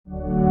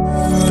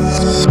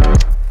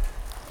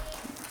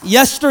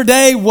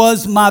Yesterday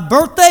was my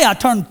birthday. I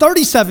turned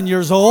 37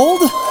 years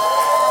old.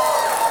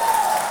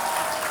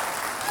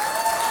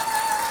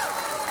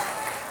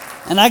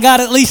 And I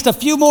got at least a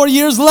few more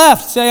years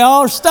left, so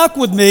y'all are stuck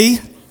with me.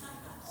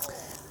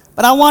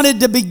 But I wanted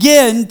to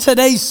begin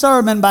today's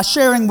sermon by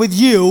sharing with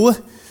you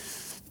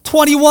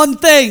 21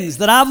 things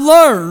that I've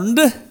learned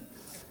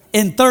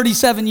in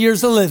 37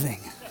 years of living.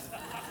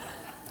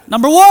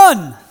 Number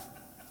one,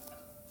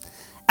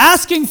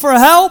 asking for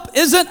help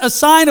isn't a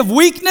sign of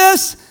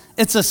weakness,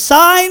 it's a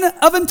sign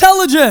of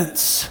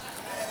intelligence.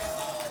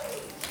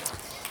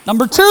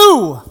 Number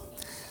two,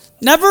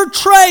 never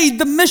trade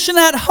the mission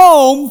at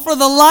home for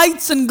the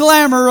lights and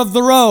glamour of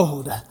the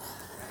road.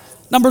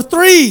 Number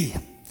three,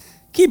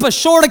 keep a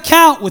short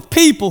account with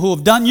people who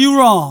have done you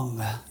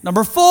wrong.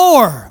 Number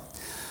four,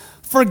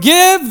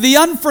 forgive the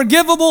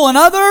unforgivable in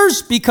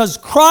others because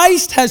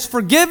Christ has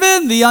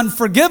forgiven the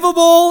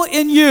unforgivable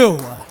in you.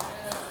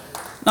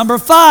 Number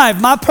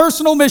five, my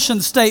personal mission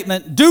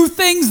statement, do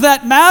things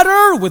that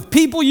matter with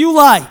people you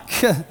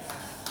like.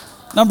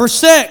 Number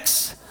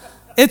six,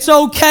 it's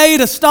okay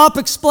to stop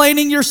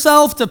explaining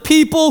yourself to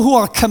people who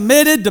are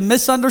committed to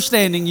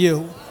misunderstanding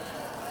you.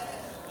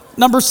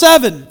 Number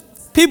seven,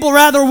 people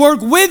rather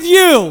work with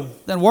you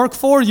than work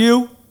for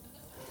you.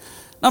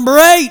 Number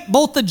eight,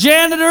 both the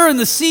janitor and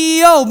the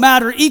CEO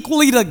matter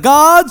equally to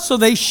God, so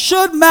they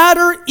should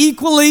matter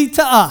equally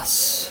to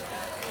us.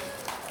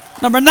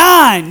 Number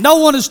nine, no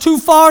one is too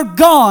far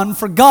gone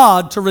for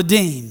God to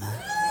redeem.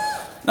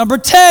 Number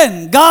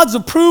 10, God's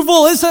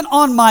approval isn't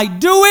on my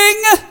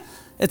doing,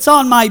 it's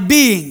on my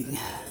being.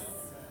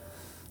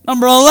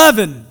 Number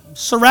 11,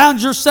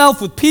 surround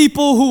yourself with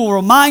people who will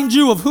remind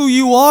you of who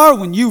you are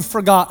when you've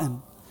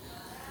forgotten.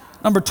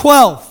 Number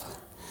 12,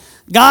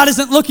 God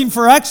isn't looking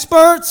for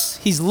experts,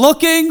 He's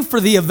looking for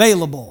the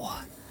available.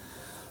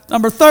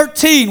 Number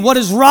 13, what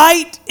is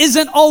right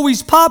isn't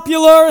always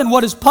popular, and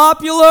what is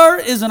popular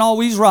isn't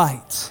always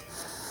right.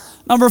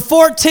 Number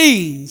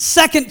 14,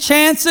 second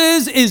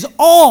chances is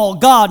all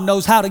God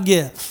knows how to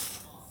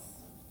give.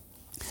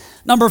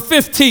 Number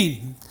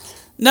 15,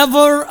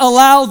 never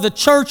allow the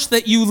church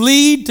that you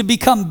lead to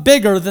become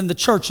bigger than the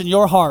church in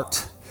your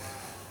heart.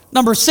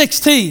 Number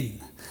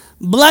 16,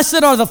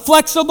 blessed are the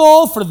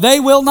flexible, for they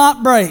will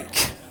not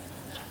break.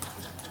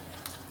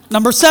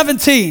 Number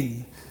 17,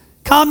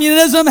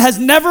 communism has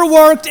never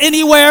worked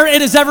anywhere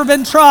it has ever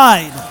been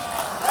tried.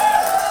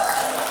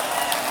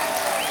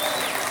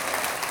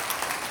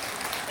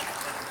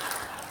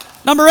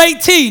 Number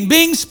 18,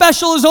 being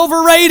special is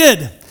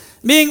overrated.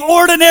 Being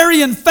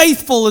ordinary and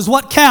faithful is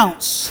what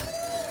counts.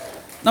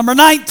 Number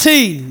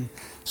 19,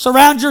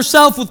 surround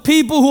yourself with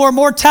people who are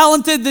more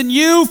talented than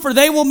you, for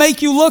they will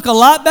make you look a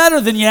lot better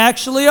than you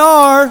actually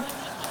are.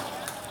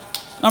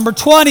 Number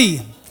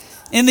 20,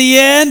 in the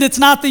end, it's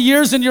not the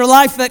years in your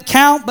life that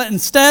count, but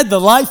instead the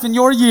life in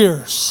your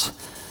years.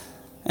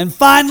 And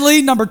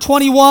finally, number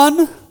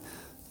 21,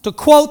 to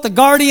quote the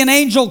guardian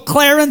angel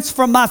Clarence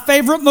from my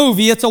favorite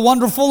movie, It's a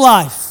Wonderful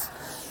Life.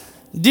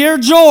 Dear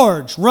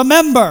George,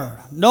 remember,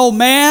 no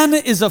man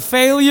is a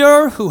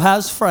failure who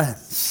has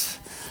friends.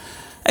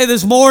 Hey,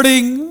 this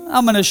morning,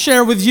 I'm going to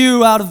share with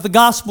you out of the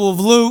Gospel of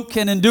Luke,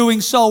 and in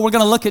doing so, we're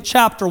going to look at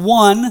chapter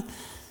 1.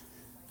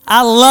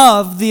 I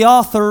love the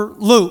author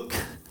Luke,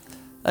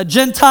 a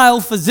Gentile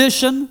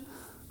physician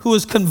who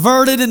was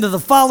converted into the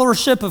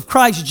followership of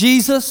Christ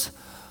Jesus,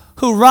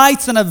 who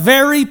writes in a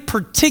very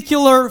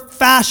particular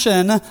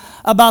fashion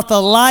about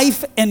the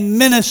life and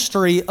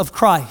ministry of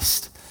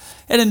Christ.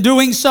 And in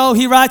doing so,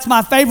 he writes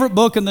my favorite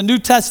book in the New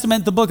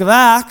Testament, the book of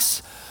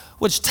Acts,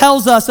 which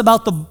tells us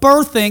about the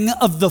birthing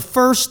of the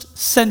first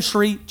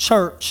century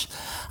church.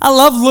 I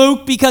love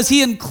Luke because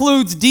he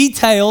includes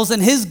details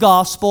in his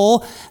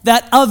gospel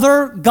that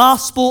other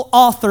gospel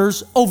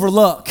authors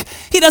overlook.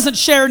 He doesn't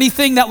share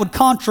anything that would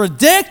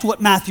contradict what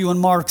Matthew and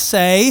Mark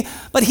say,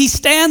 but he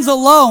stands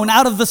alone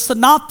out of the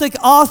synoptic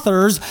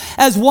authors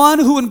as one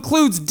who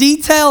includes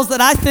details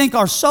that I think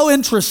are so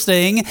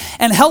interesting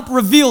and help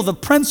reveal the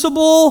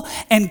principle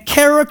and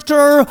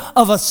character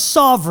of a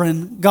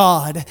sovereign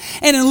God.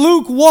 And in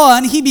Luke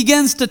 1, he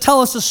begins to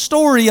tell us a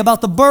story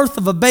about the birth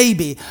of a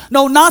baby.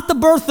 No, not the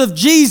birth of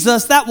Jesus,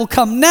 that will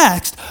come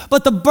next,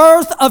 but the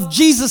birth of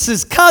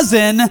Jesus'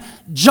 cousin,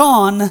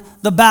 John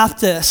the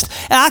Baptist.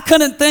 And I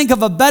couldn't think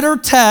of a better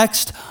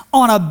text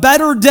on a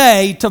better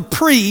day to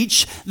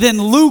preach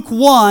than Luke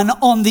 1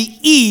 on the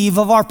eve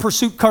of our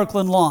Pursuit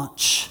Kirkland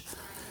launch.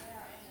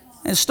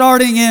 And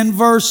starting in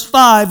verse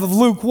 5 of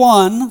Luke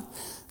 1,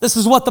 this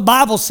is what the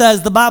Bible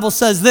says. The Bible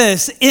says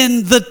this: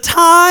 in the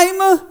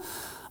time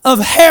of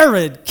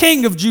Herod,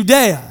 king of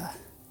Judea,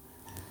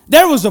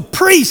 there was a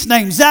priest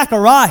named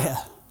Zechariah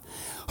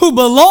who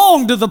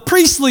belonged to the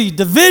priestly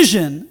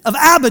division of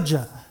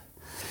Abijah.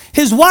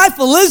 His wife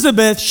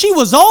Elizabeth, she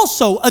was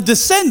also a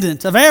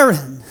descendant of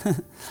Aaron.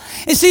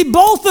 And see,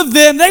 both of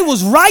them, they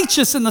was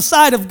righteous in the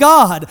sight of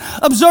God,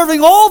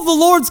 observing all the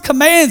Lord's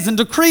commands and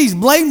decrees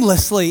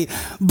blamelessly.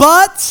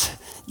 But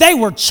they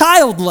were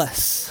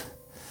childless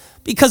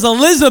because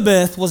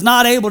Elizabeth was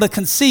not able to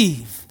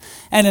conceive.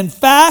 And in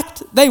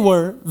fact, they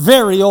were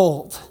very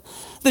old.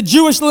 The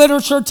Jewish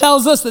literature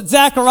tells us that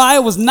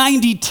Zechariah was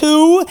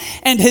 92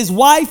 and his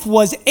wife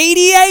was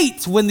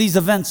 88 when these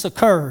events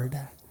occurred.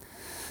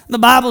 The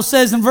Bible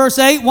says in verse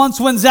 8, once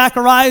when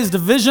Zechariah's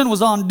division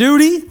was on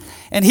duty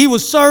and he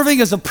was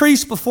serving as a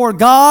priest before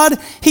God,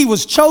 he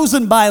was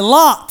chosen by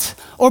lot,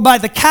 or by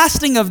the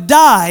casting of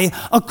die,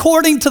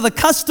 according to the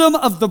custom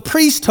of the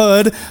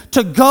priesthood,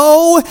 to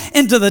go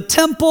into the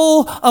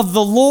temple of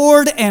the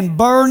Lord and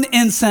burn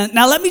incense.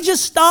 Now let me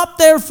just stop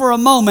there for a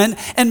moment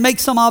and make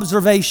some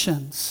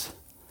observations.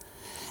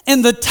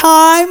 In the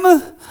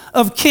time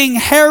of King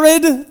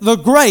Herod the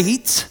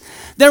Great,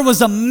 there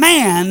was a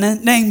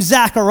man named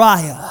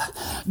Zechariah.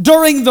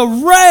 During the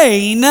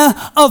reign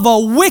of a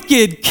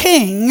wicked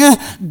king,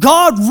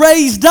 God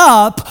raised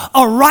up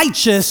a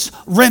righteous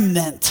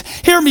remnant.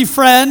 Hear me,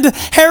 friend.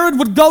 Herod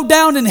would go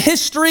down in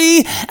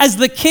history as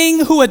the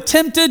king who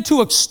attempted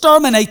to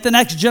exterminate the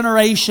next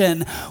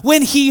generation.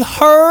 When he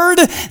heard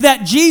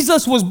that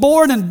Jesus was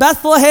born in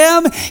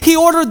Bethlehem, he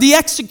ordered the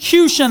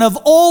execution of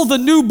all the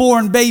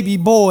newborn baby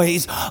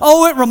boys.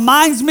 Oh, it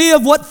reminds me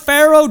of what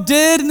Pharaoh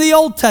did in the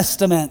Old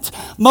Testament.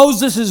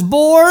 Moses is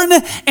born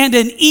and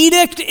an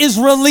edict is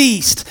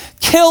released.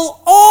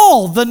 Kill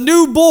all the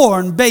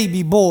newborn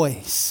baby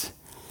boys.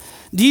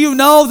 Do you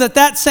know that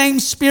that same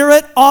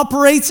spirit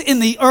operates in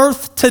the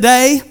earth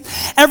today?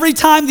 Every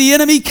time the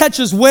enemy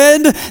catches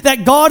wind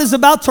that God is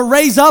about to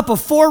raise up a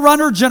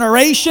forerunner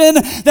generation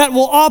that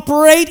will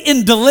operate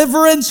in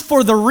deliverance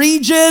for the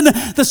region,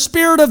 the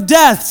spirit of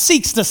death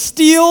seeks to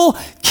steal,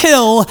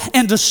 kill,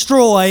 and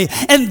destroy.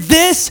 And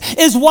this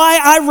is why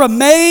I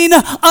remain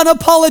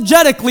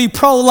unapologetically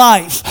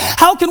pro-life.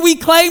 How can we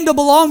claim to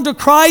belong to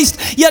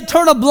Christ yet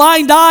turn a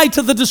blind eye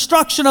to the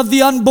destruction of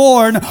the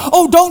unborn?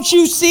 Oh, don't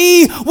you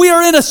see? We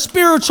are in a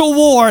spiritual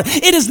war.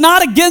 It is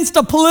not against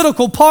a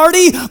political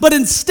party, but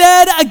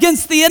instead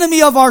against the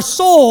enemy of our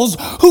souls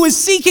who is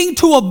seeking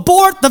to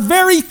abort the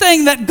very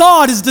thing that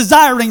God is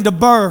desiring to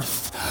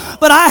birth.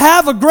 But I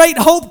have a great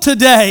hope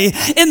today.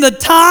 In the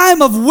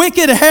time of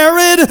wicked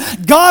Herod,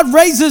 God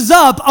raises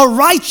up a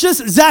righteous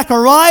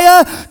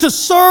Zechariah to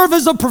serve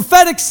as a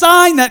prophetic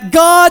sign that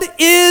God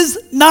is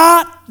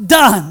not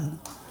done.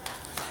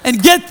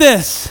 And get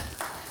this.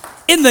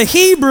 In the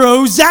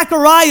Hebrew,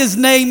 Zechariah's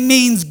name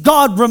means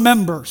God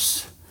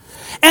remembers.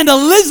 And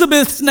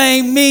Elizabeth's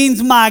name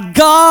means my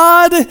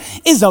God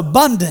is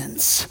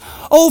abundance.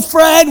 Oh,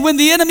 friend, when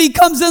the enemy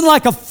comes in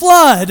like a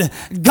flood,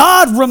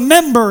 God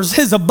remembers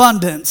his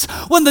abundance.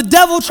 When the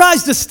devil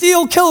tries to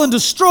steal, kill, and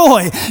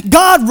destroy,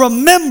 God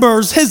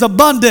remembers his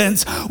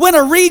abundance. When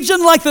a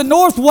region like the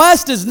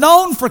Northwest is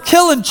known for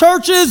killing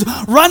churches,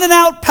 running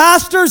out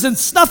pastors, and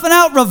snuffing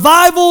out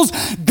revivals,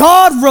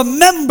 God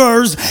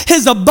remembers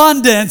his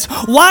abundance.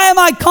 Why am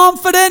I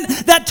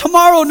confident that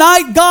tomorrow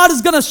night God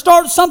is going to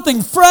start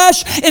something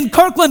fresh in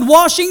Kirkland,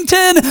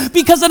 Washington?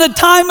 Because in a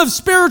time of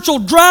spiritual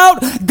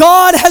drought,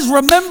 God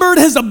has remembered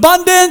his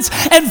abundance,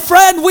 and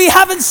friend, we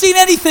haven't seen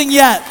anything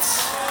yet.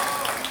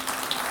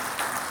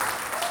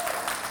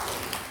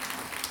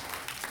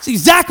 See,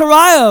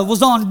 Zechariah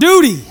was on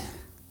duty.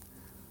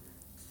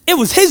 It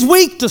was his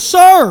week to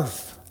serve.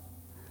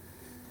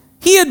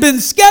 He had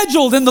been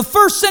scheduled in the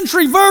first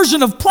century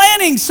version of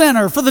planning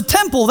center for the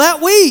temple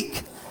that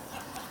week.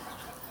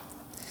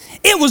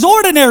 It was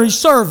ordinary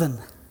serving.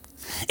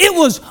 It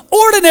was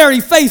ordinary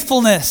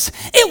faithfulness.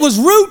 It was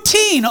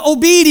routine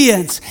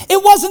obedience.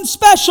 It wasn't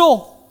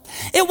special.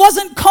 It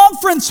wasn't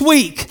conference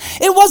week.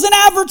 It wasn't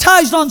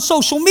advertised on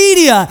social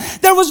media.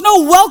 There was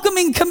no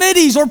welcoming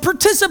committees or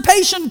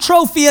participation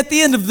trophy at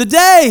the end of the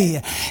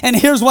day. And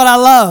here's what I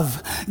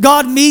love.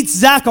 God meets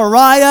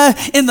Zechariah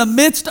in the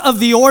midst of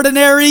the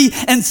ordinary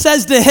and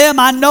says to him,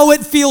 I know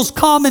it feels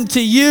common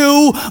to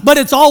you, but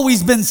it's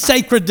always been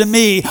sacred to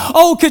me.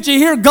 Oh, could you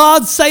hear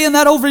God saying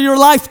that over your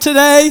life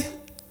today?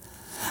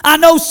 I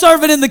know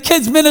serving in the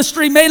kids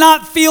ministry may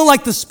not feel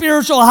like the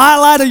spiritual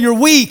highlight of your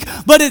week,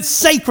 but it's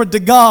sacred to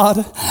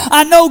God.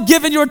 I know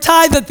giving your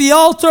tithe at the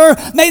altar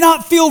may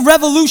not feel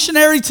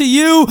revolutionary to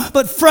you,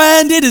 but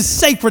friend, it is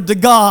sacred to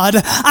God.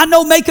 I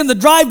know making the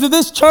drive to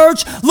this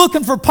church,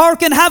 looking for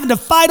parking, having to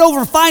fight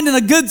over finding a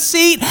good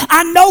seat,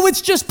 I know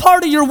it's just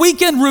part of your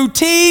weekend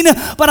routine,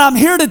 but I'm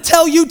here to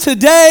tell you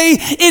today,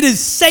 it is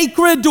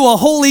sacred to a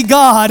holy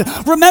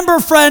God. Remember,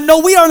 friend, no,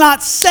 we are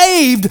not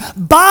saved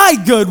by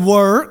good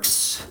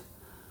works.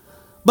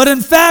 But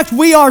in fact,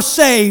 we are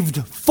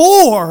saved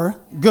for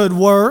good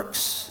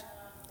works.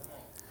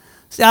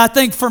 See, I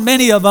think for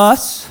many of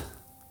us,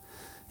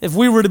 if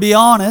we were to be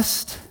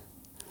honest,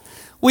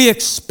 we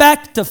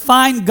expect to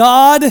find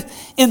God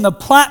in the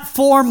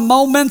platform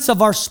moments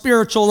of our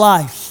spiritual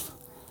life.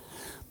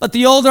 But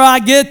the older I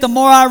get, the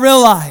more I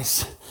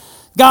realize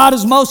God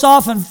is most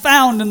often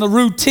found in the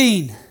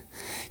routine.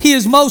 He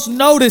is most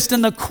noticed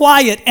in the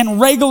quiet and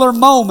regular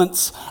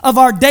moments of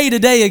our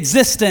day-to-day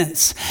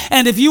existence.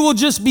 And if you will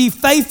just be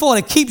faithful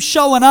to keep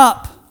showing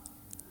up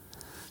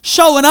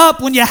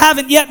when you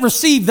haven't yet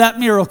received that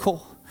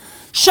miracle,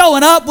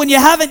 Showing up when you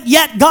haven't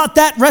yet got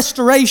that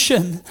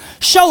restoration.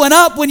 Showing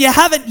up when you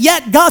haven't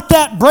yet got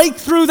that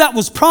breakthrough that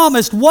was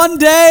promised. One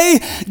day,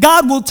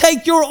 God will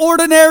take your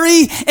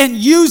ordinary and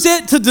use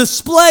it to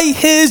display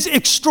His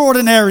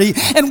extraordinary.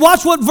 And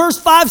watch what verse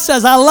 5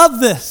 says. I love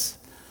this.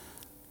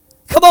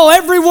 Come on,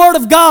 every word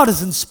of God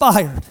is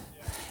inspired.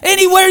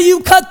 Anywhere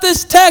you cut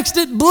this text,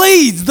 it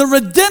bleeds the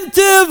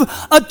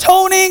redemptive,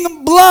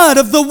 atoning blood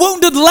of the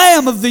wounded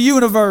Lamb of the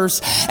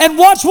universe. And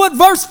watch what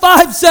verse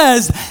 5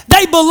 says.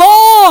 They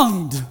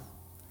belonged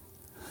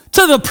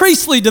to the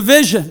priestly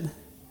division.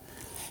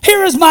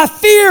 Here is my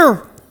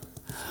fear.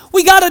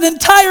 We got an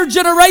entire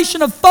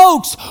generation of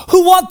folks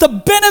who want the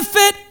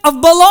benefit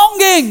of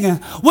belonging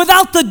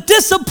without the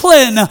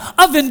discipline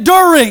of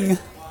enduring.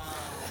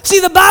 See,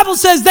 the Bible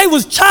says they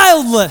was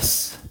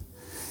childless.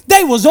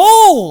 They was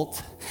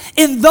old.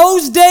 In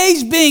those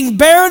days, being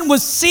barren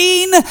was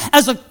seen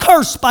as a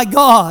curse by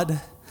God.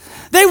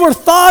 They were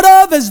thought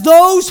of as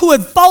those who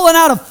had fallen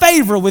out of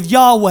favor with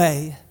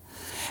Yahweh.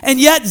 And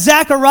yet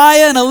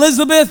Zechariah and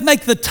Elizabeth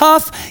make the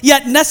tough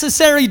yet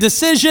necessary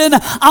decision.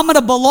 I'm going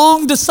to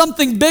belong to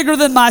something bigger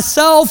than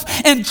myself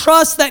and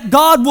trust that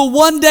God will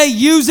one day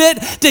use it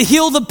to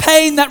heal the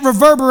pain that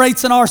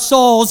reverberates in our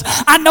souls.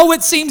 I know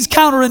it seems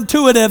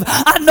counterintuitive.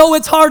 I know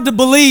it's hard to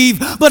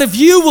believe. But if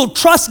you will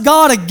trust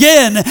God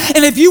again,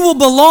 and if you will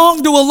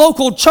belong to a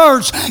local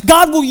church,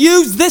 God will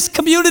use this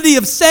community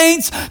of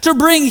saints to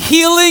bring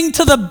healing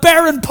to the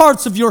barren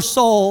parts of your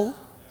soul.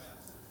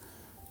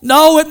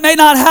 No, it may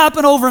not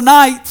happen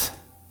overnight.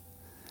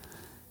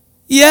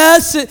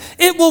 Yes,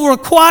 it will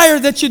require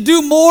that you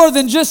do more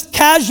than just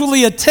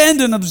casually attend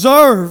and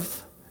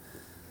observe.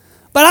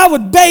 But I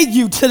would beg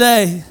you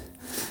today,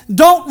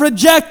 don't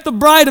reject the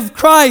bride of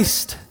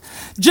Christ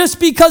just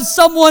because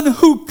someone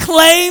who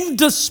claimed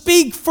to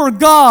speak for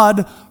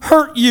God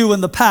hurt you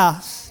in the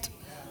past.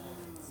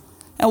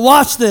 And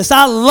watch this.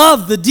 I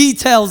love the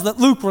details that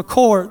Luke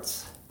records.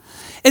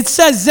 It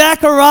says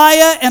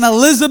Zechariah and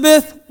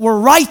Elizabeth were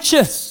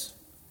righteous,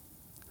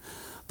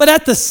 but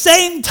at the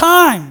same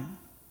time,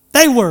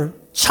 they were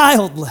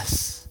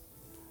childless.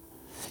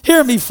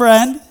 Hear me,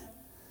 friend.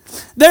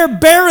 Their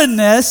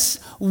barrenness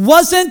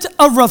wasn't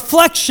a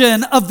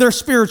reflection of their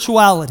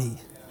spirituality.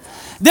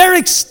 Their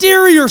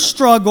exterior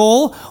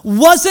struggle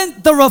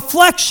wasn't the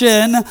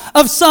reflection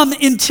of some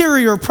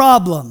interior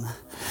problem.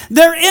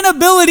 Their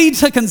inability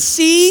to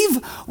conceive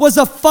was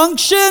a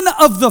function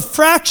of the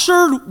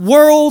fractured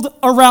world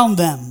around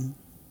them.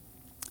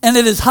 And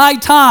it is high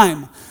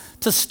time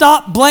to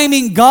stop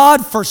blaming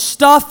God for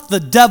stuff the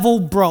devil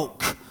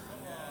broke.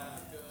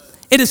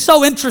 It is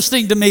so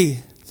interesting to me.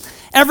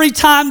 Every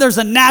time there's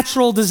a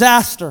natural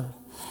disaster,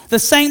 the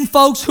same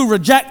folks who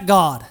reject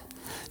God,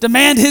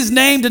 demand His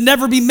name to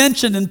never be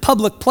mentioned in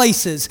public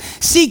places,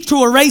 seek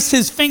to erase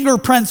His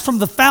fingerprints from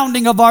the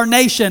founding of our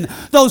nation,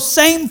 those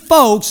same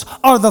folks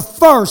are the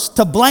first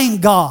to blame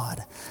God.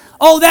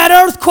 Oh, that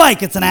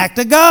earthquake, it's an act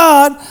of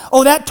God.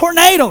 Oh, that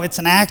tornado, it's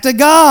an act of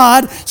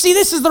God. See,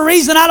 this is the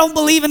reason I don't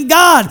believe in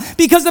God,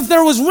 because if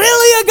there was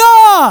really a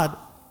God,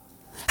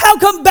 how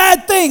come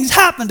bad things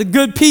happen to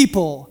good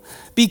people?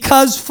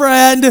 Because,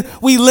 friend,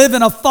 we live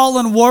in a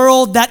fallen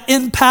world that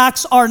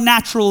impacts our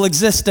natural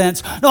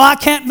existence. No, I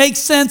can't make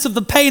sense of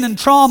the pain and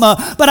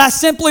trauma, but I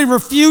simply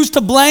refuse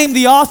to blame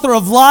the author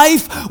of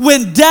life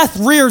when death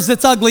rears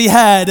its ugly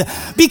head.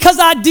 Because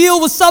I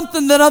deal with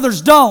something that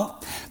others don't.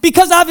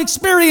 Because I've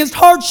experienced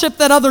hardship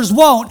that others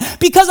won't.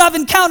 Because I've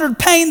encountered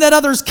pain that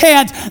others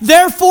can't.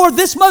 Therefore,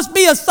 this must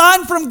be a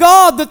sign from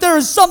God that there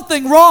is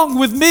something wrong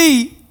with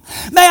me.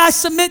 May I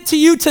submit to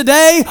you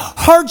today,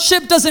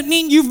 hardship doesn't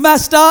mean you've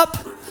messed up.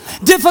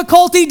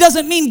 Difficulty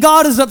doesn't mean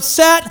God is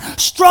upset.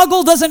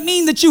 Struggle doesn't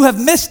mean that you have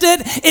missed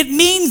it. It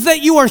means that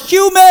you are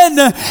human.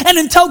 And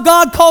until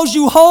God calls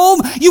you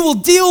home, you will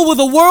deal with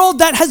a world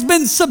that has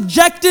been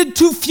subjected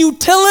to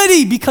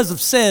futility because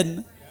of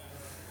sin.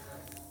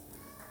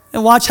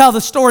 And watch how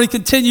the story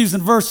continues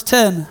in verse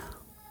 10.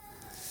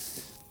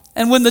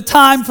 And when the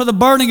time for the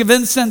burning of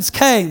incense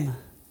came,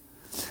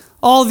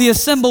 all the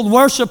assembled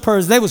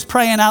worshipers, they was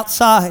praying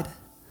outside.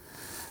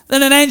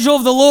 Then an angel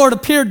of the Lord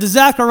appeared to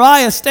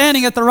Zechariah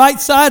standing at the right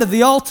side of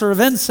the altar of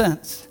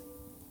incense.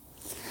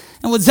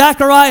 And when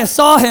Zechariah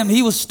saw him,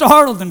 he was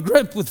startled and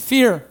gripped with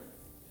fear.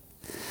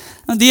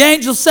 And the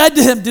angel said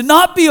to him, "Do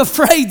not be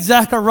afraid,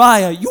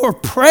 Zechariah. Your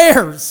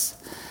prayers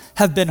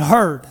have been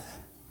heard.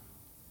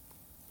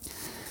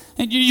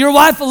 And your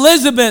wife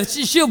Elizabeth,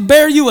 she'll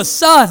bear you a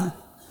son.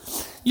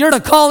 You're to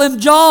call him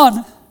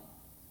John.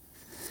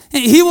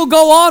 And he will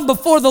go on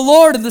before the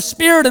Lord in the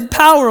spirit and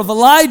power of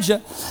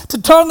Elijah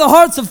to turn the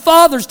hearts of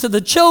fathers to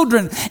the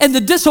children and the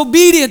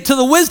disobedient to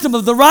the wisdom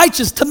of the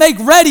righteous, to make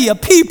ready a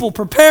people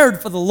prepared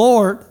for the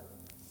Lord."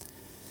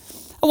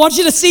 I want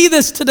you to see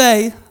this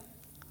today.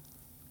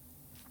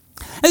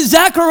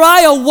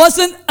 Zechariah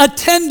wasn't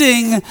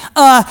attending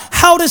a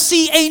How to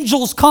See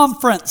Angels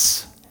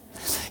conference.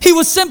 He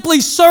was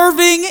simply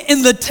serving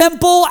in the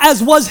temple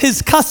as was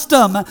his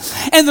custom.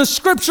 And the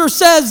scripture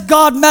says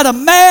God met a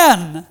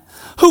man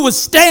who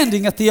was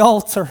standing at the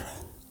altar.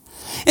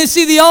 And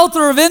see, the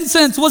altar of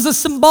incense was a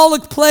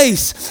symbolic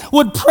place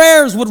where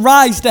prayers would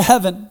rise to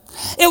heaven.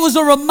 It was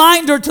a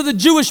reminder to the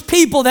Jewish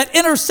people that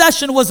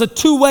intercession was a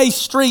two-way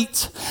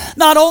street.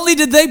 Not only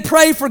did they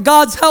pray for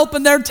God's help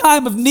in their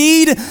time of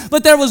need,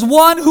 but there was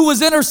one who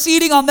was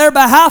interceding on their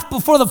behalf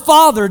before the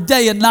Father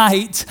day and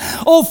night.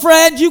 Oh,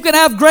 friend, you can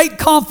have great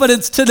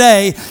confidence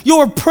today.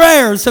 Your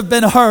prayers have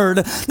been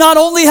heard. Not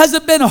only has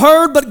it been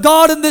heard, but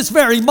God in this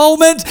very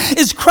moment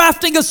is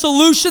crafting a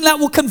solution that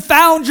will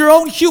confound your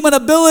own human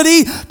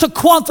ability to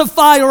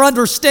quantify or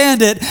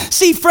understand it.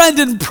 See, friend,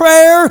 in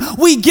prayer,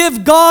 we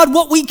give God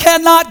what we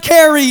cannot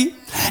carry.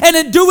 And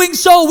in doing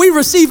so, we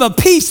receive a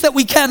peace that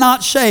we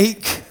cannot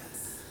shake.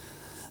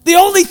 The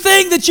only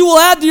thing that you will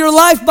add to your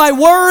life by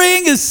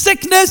worrying is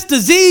sickness,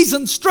 disease,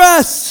 and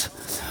stress.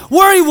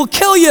 Worry will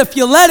kill you if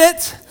you let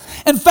it.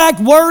 In fact,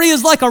 worry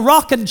is like a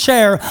rocking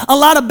chair, a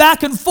lot of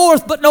back and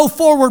forth, but no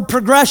forward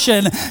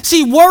progression.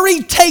 See,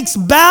 worry takes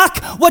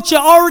back what you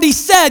already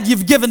said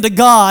you've given to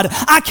God.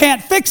 I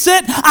can't fix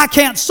it. I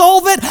can't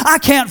solve it. I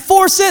can't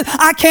force it.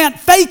 I can't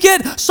fake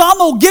it. So I'm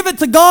going to give it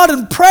to God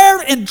in prayer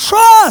and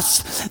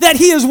trust that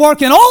He is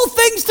working all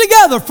things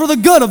together for the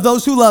good of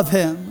those who love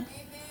Him.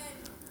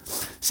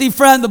 See,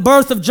 friend, the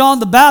birth of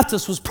John the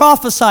Baptist was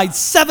prophesied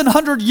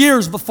 700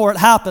 years before it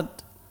happened.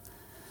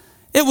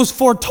 It was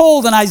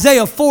foretold in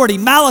Isaiah 40,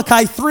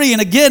 Malachi 3,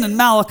 and again in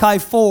Malachi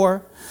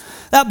 4,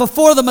 that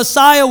before the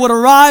Messiah would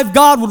arrive,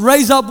 God would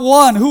raise up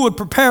one who would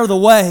prepare the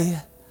way.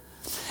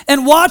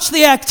 And watch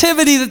the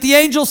activity that the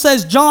angel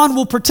says John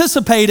will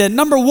participate in.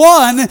 Number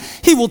one,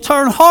 he will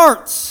turn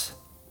hearts.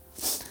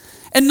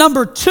 And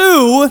number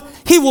two,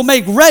 he will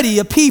make ready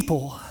a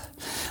people.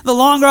 The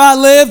longer I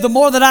live, the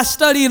more that I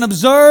study and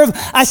observe,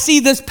 I see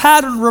this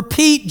pattern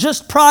repeat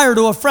just prior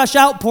to a fresh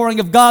outpouring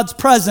of God's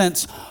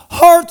presence.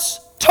 Hearts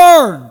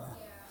turn,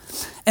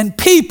 and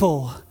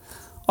people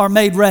are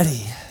made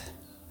ready.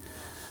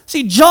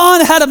 See,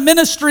 John had a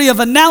ministry of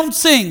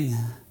announcing,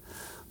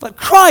 but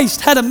Christ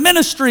had a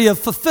ministry of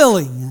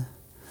fulfilling.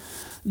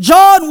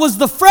 John was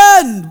the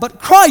friend, but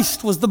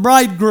Christ was the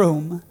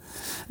bridegroom.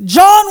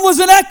 John was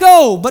an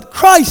echo, but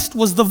Christ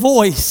was the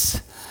voice.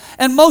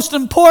 And most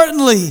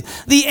importantly,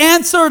 the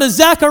answer to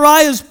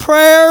Zechariah's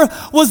prayer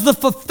was the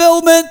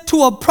fulfillment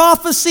to a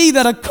prophecy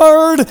that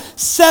occurred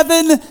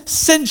 7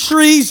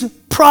 centuries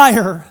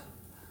prior.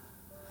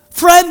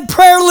 Friend,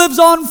 prayer lives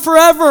on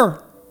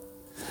forever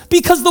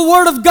because the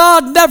Word of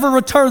God never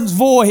returns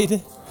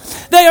void.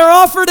 They are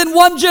offered in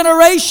one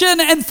generation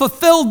and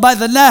fulfilled by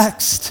the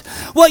next.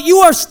 What you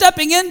are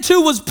stepping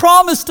into was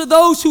promised to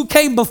those who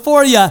came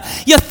before you.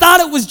 You thought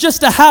it was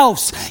just a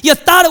house. You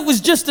thought it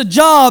was just a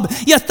job.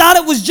 You thought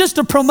it was just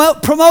a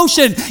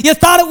promotion. You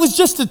thought it was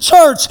just a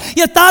church.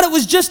 You thought it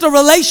was just a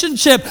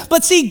relationship.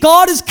 But see,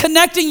 God is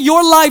connecting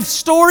your life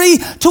story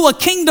to a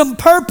kingdom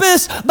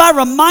purpose by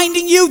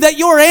reminding you that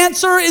your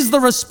answer is the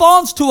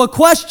response to a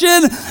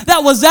question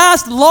that was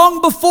asked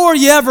long before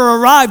you ever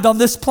arrived on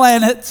this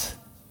planet.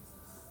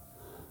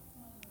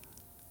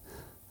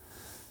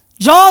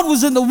 John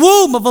was in the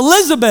womb of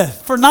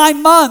Elizabeth for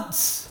 9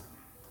 months.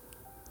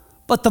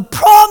 But the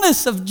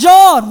promise of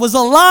John was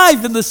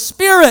alive in the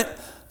Spirit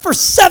for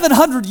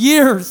 700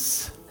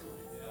 years.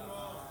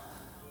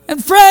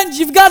 And friends,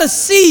 you've got to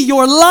see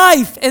your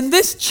life in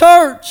this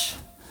church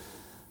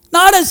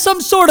not as some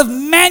sort of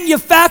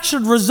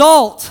manufactured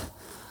result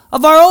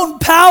of our own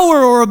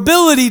power or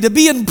ability to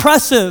be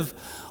impressive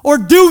or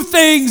do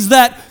things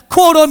that,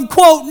 quote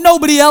unquote,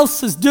 nobody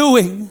else is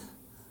doing.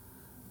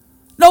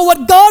 No,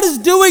 what God is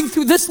doing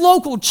through this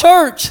local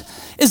church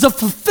is a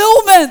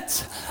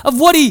fulfillment of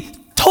what He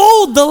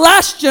told the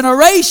last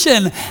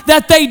generation,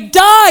 that they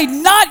died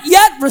not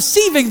yet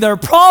receiving their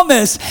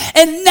promise,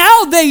 and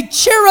now they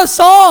cheer us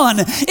on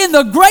in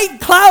the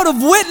great cloud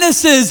of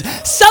witnesses,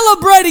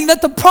 celebrating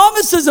that the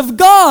promises of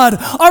God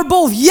are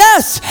both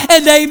yes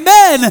and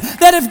amen,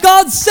 that if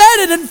God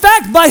said it, in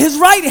fact, by His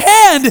right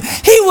hand,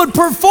 He would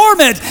perform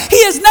it.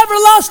 He has never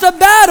lost a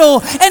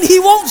battle, and He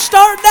won't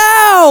start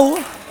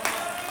now.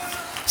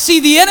 See,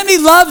 the enemy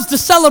loves to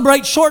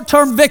celebrate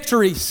short-term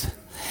victories.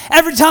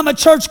 Every time a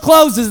church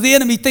closes, the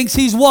enemy thinks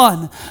he's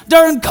won.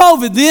 During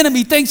COVID, the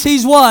enemy thinks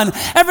he's won.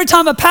 Every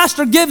time a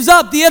pastor gives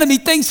up, the enemy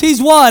thinks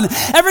he's won.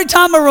 Every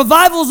time a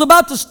revival is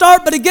about to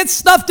start, but it gets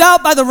snuffed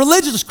out by the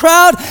religious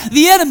crowd,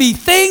 the enemy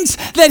thinks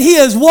that he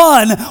has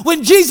won.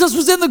 When Jesus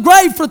was in the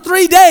grave for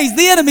 3 days,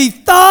 the enemy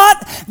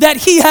thought that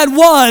he had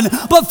won.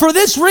 But for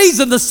this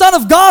reason, the Son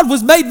of God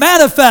was made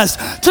manifest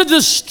to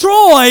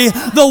destroy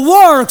the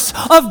works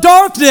of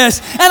darkness.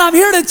 And I'm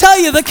here to tell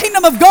you, the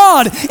kingdom of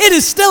God, it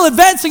is still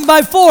advancing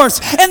by force.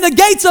 And the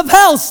gates of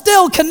hell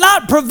still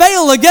cannot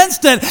prevail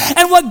against it.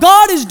 And what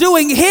God is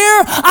doing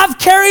here, I've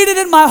carried it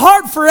in my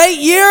heart for 8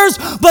 years,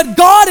 but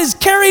God has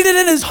carried it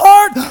in His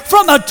heart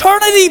from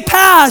eternity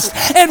past.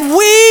 And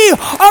we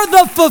are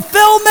the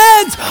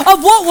fulfillment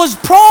of what was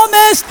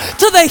promised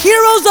to the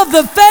heroes of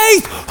the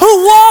faith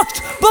who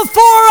walked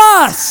before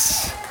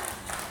us.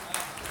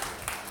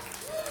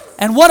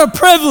 And what a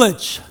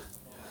privilege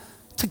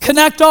to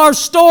connect our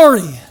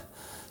story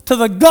to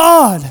the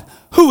God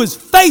who is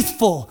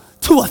faithful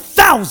to to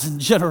 1,000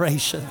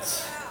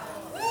 generations.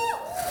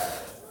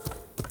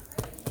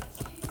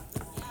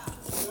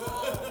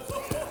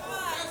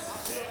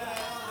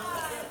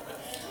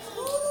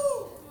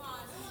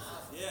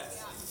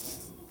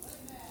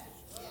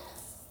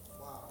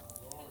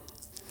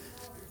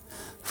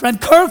 Friend,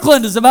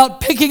 Kirkland is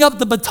about picking up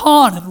the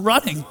baton and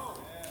running.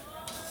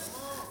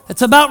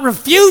 It's about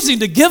refusing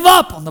to give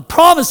up on the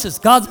promises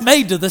God's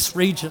made to this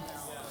region.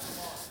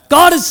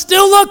 God is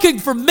still looking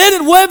for men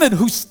and women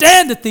who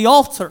stand at the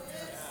altar,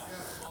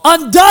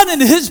 undone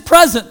in His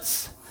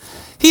presence.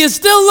 He is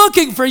still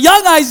looking for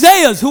young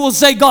Isaiahs who will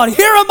say, God,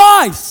 here am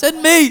I,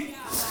 send me.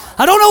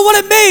 I don't know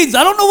what it means.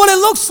 I don't know what it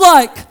looks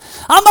like.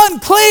 I'm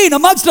unclean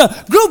amongst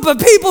a group of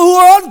people who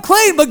are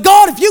unclean, but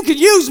God, if you could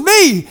use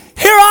me,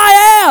 here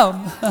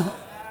I am.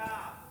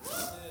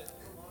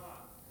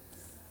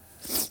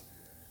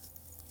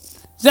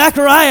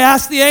 Zechariah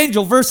asked the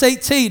angel, verse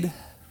 18,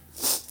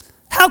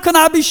 how can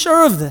I be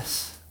sure of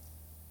this?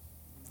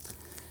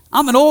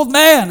 I'm an old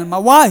man and my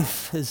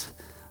wife is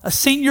a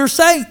senior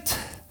saint.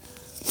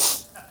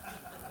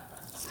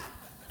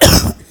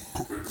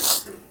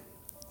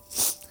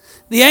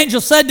 The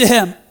angel said to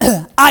him,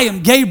 I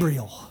am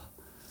Gabriel,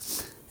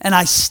 and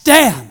I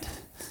stand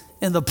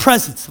in the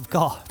presence of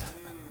God.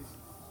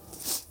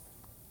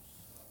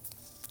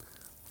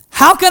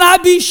 How can I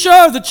be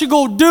sure that you're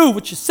going to do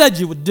what you said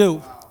you would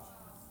do?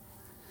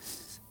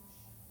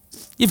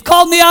 You've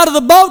called me out of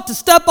the boat to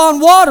step on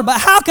water,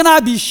 but how can I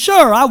be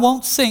sure I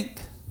won't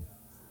sink?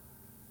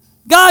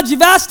 God,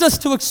 you've asked us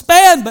to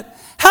expand, but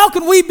how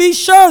can we be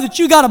sure that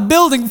you got a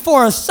building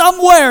for us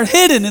somewhere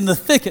hidden in the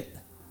thicket?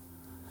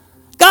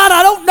 God,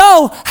 I don't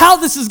know how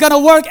this is going to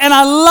work, and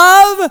I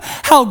love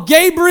how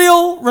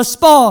Gabriel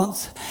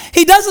responds.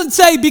 He doesn't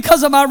say,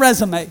 because of my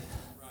resume.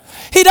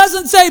 He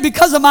doesn't say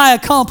because of my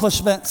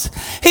accomplishments.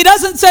 He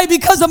doesn't say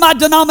because of my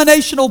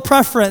denominational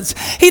preference.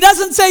 He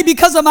doesn't say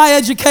because of my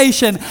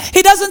education.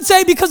 He doesn't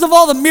say because of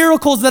all the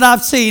miracles that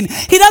I've seen.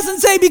 He doesn't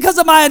say because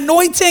of my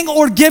anointing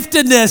or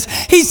giftedness.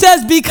 He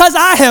says because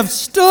I have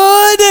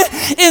stood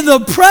in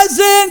the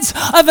presence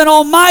of an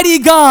almighty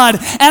God.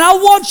 And I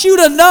want you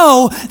to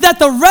know that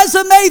the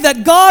resume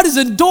that God is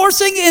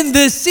endorsing in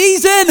this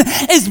season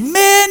is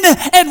men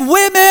and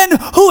women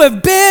who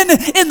have been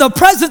in the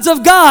presence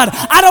of God.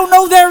 I don't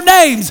know their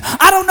name.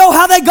 I don't know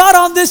how they got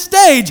on this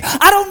stage.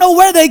 I don't know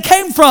where they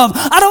came from.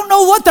 I don't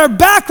know what their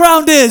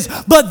background is.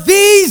 But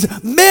these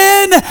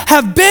men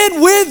have been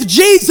with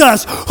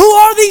Jesus. Who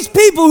are these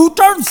people who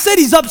turn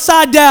cities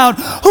upside down?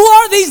 Who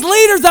are these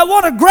leaders that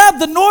want to grab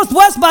the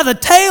Northwest by the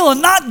tail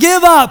and not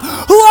give up?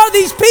 Who are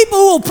these people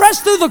who will press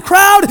through the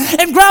crowd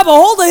and grab a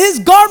hold of His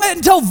garment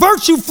until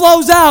virtue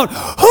flows out?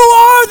 Who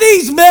are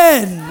these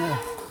men?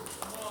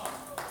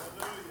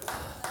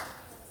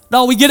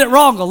 No, we get it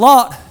wrong a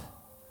lot.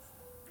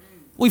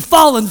 We've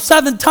fallen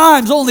 7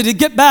 times only to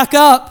get back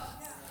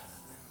up.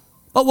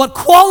 But what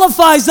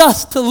qualifies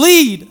us to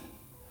lead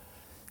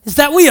is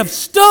that we have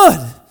stood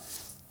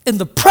in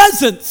the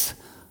presence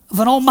of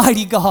an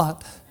almighty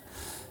God.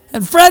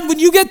 And friend, when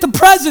you get the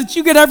presence,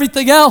 you get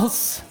everything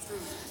else.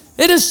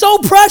 It is so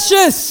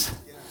precious.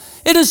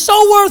 It is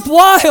so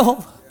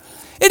worthwhile.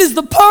 It is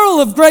the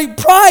pearl of great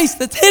price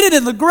that's hidden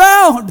in the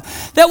ground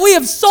that we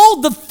have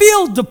sold the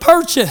field to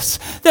purchase.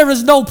 There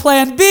is no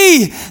plan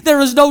B. There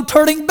is no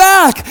turning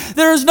back.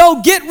 There is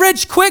no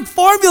get-rich-quick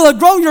formula,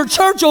 grow your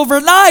church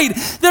overnight.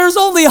 There is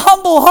only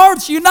humble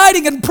hearts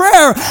uniting in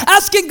prayer,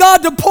 asking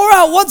God to pour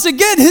out once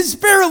again His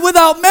Spirit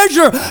without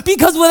measure,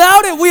 because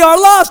without it we are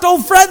lost.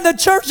 Oh friend, the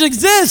church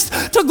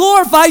exists to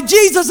glorify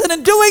Jesus, and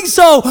in doing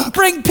so,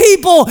 bring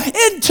people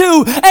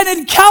into an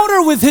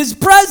encounter with His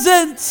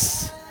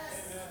presence.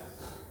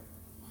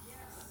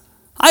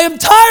 I am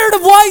tired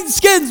of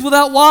wineskins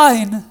without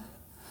wine.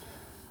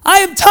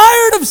 I am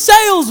tired of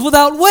sails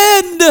without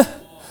wind.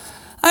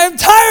 I am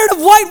tired of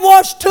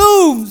whitewashed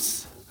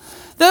tombs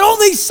that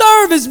only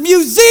serve as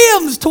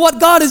museums to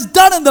what God has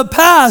done in the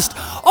past.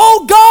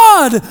 Oh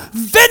God,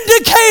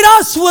 vindicate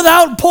us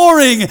without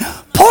pouring.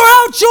 Pour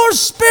out your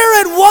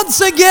Spirit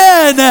once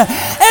again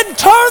and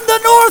turn the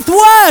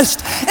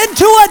Northwest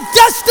into a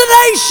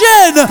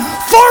destination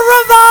for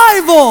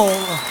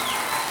revival.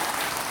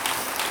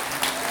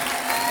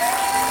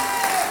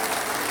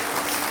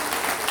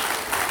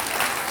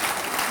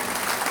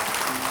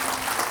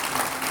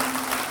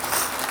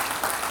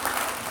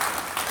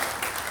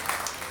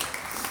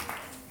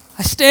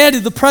 I stand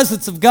in the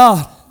presence of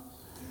God,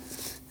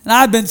 and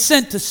I've been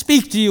sent to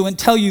speak to you and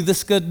tell you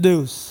this good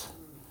news.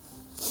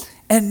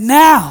 And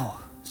now,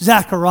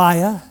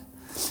 Zechariah,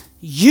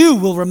 you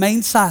will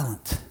remain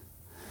silent.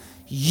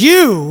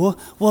 You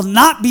will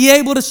not be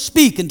able to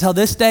speak until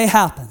this day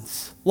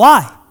happens.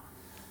 Why?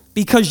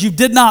 Because you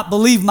did not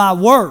believe my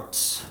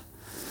words,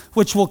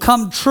 which will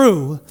come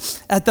true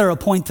at their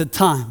appointed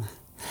time.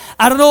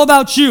 I don't know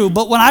about you,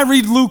 but when I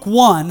read Luke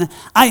 1,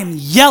 I am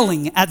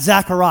yelling at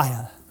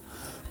Zechariah.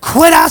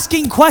 Quit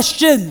asking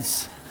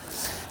questions.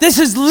 This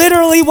is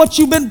literally what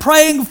you've been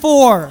praying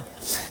for.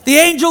 The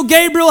angel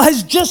Gabriel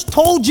has just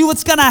told you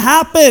what's going to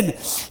happen.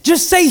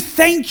 Just say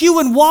thank you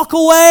and walk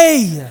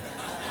away.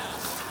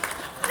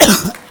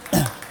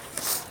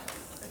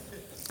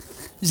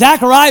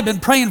 Zechariah had been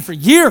praying for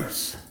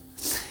years.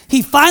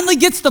 He finally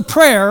gets the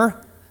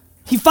prayer.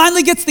 He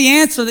finally gets the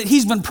answer that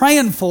he's been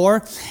praying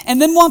for,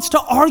 and then wants to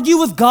argue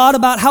with God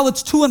about how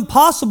it's too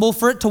impossible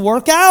for it to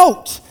work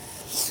out.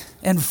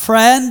 And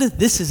friend,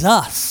 this is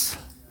us.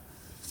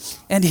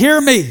 And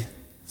hear me.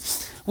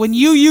 When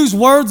you use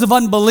words of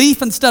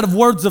unbelief instead of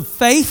words of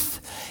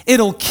faith,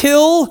 it'll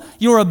kill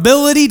your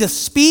ability to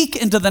speak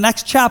into the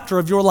next chapter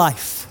of your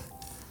life.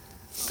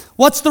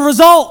 What's the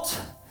result?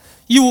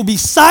 You will be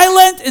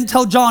silent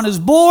until John is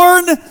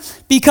born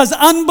because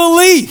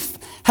unbelief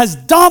has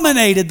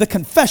dominated the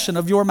confession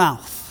of your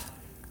mouth.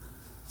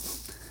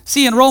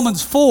 See, in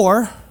Romans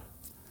 4,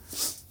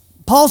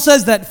 Paul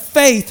says that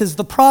faith is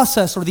the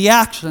process or the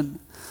action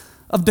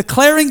of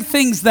declaring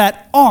things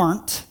that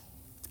aren't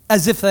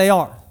as if they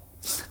are.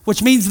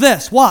 Which means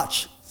this,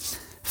 watch.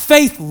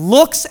 Faith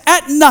looks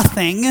at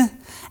nothing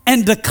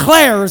and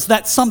declares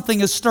that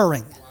something is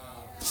stirring.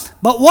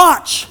 But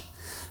watch.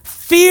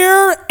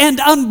 Fear and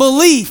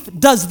unbelief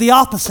does the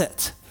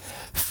opposite.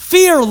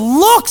 Fear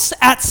looks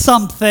at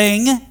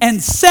something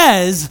and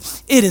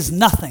says it is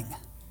nothing.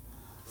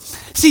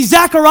 See,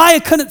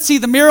 Zechariah couldn't see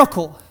the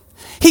miracle.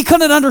 He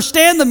couldn't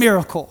understand the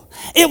miracle.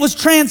 It was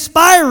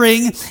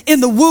transpiring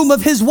in the womb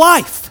of his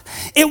wife.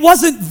 It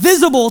wasn't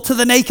visible to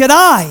the naked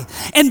eye.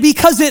 And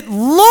because it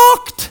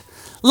looked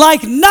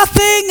like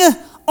nothing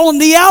on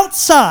the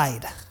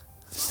outside,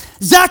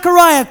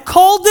 Zechariah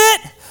called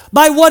it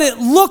by what it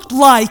looked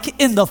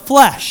like in the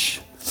flesh.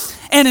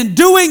 And in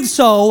doing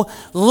so,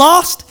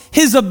 lost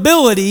his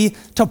ability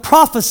to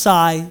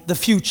prophesy the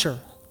future.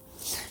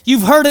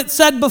 You've heard it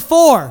said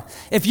before,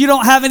 if you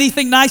don't have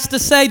anything nice to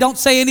say, don't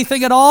say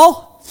anything at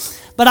all.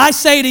 But I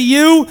say to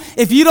you,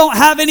 if you don't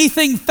have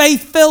anything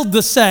faith-filled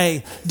to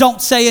say,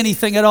 don't say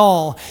anything at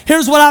all.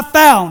 Here's what I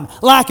found.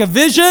 Lack of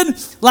vision,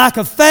 lack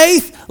of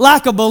faith,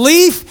 lack of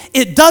belief,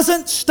 it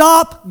doesn't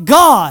stop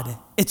God.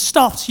 It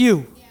stops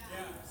you.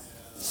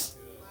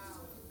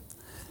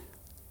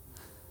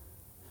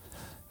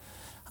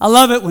 I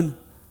love it when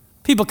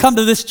people come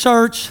to this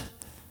church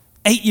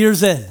 8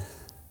 years in.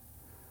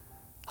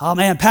 Oh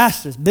man,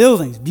 pastors,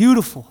 buildings,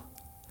 beautiful.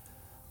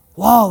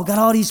 Wow, we got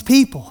all these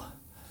people.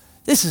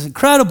 This is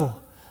incredible.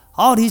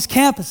 All these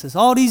campuses,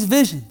 all these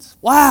visions.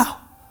 Wow,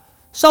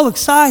 so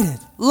excited.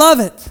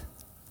 Love it.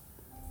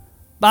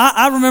 But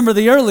I remember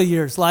the early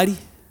years, Lighty.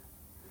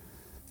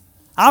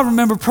 I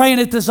remember praying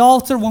at this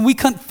altar when we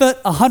couldn't fit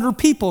 100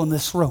 people in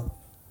this room.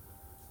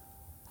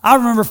 I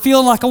remember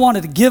feeling like I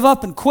wanted to give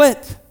up and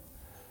quit.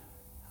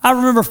 I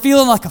remember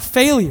feeling like a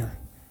failure.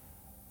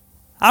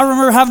 I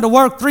remember having to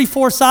work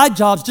 3-4 side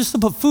jobs just to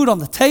put food on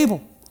the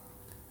table.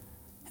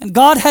 And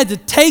God had to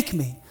take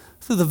me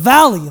through the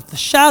valley of the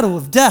shadow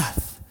of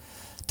death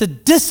to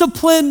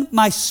discipline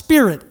my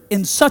spirit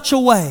in such a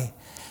way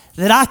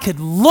that I could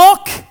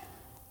look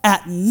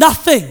at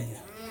nothing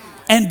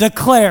and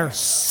declare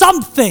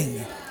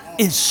something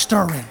is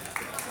stirring.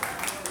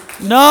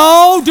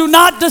 No, do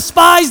not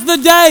despise the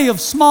day of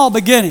small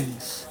beginnings.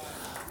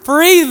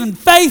 For even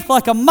faith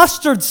like a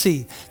mustard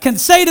seed can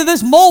say to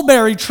this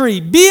mulberry tree,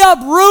 be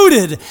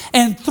uprooted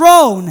and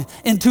thrown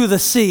into the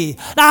sea.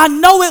 Now, I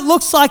know it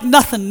looks like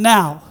nothing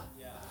now.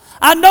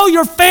 I know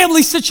your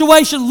family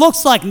situation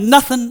looks like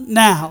nothing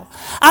now.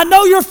 I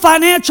know your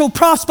financial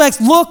prospects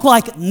look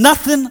like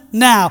nothing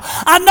now.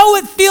 I know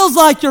it feels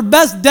like your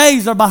best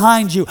days are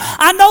behind you.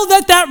 I know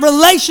that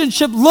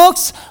relationship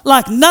looks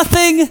like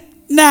nothing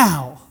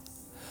now.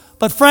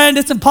 But friend,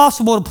 it's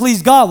impossible to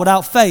please God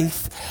without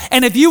faith.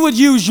 And if you would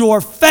use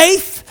your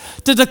faith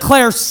to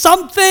declare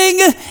something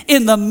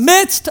in the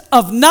midst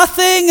of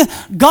nothing,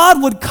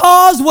 God would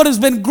cause what has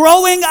been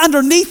growing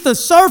underneath the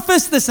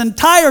surface this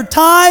entire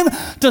time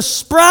to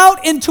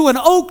sprout into an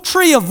oak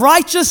tree of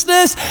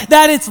righteousness,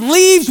 that its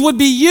leaves would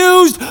be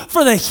used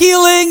for the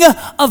healing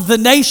of the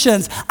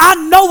nations. I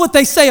know what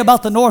they say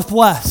about the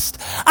Northwest.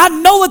 I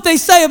know what they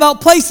say about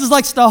places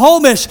like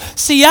Snohomish,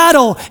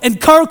 Seattle, and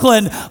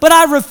Kirkland, but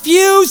I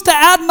refuse to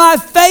add my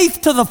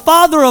faith to the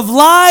father of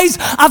lies.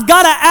 I've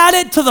got to add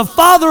it to the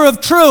father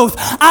of truth.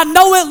 I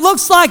know it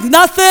looks like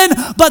nothing,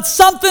 but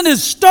something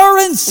is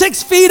stirring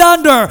 6 feet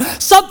under.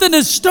 Something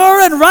is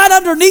stirring right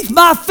underneath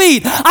my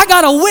feet. I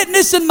got a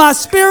witness in my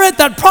spirit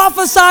that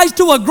prophesies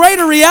to a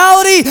greater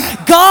reality.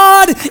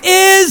 God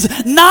is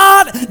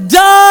not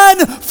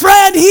done.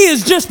 Friend, He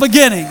is just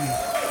beginning.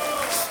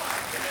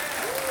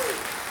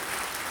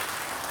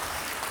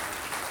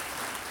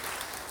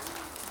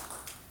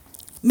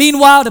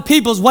 Meanwhile, the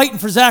people's waiting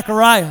for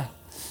Zechariah,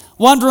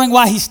 wondering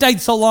why he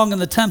stayed so long in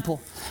the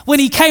temple. When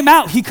he came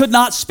out, he could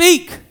not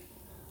speak.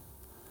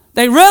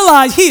 They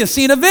realized he has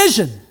seen a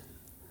vision,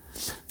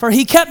 for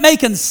he kept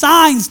making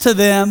signs to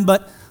them,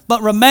 but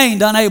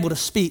remained unable to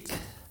speak.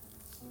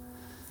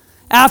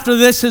 After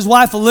this, his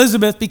wife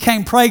Elizabeth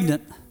became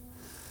pregnant.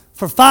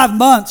 For 5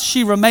 months,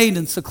 she remained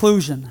in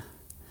seclusion.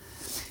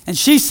 And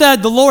she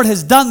said, "The Lord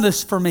has done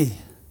this for me.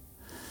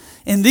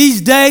 In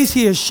these days,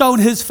 He has shown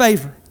His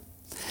favor.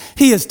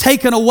 He has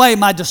taken away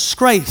my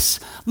disgrace,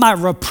 my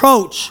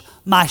reproach,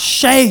 my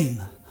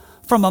shame.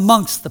 from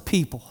amongst the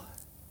people.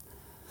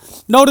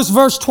 Notice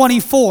verse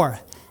 24.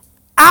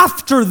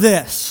 After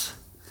this,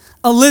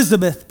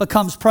 Elizabeth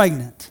becomes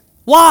pregnant.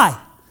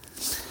 Why?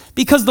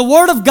 Because the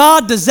word of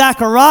God to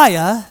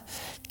Zechariah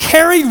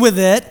carried with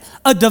it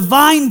a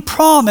divine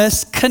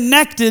promise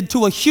connected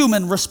to a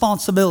human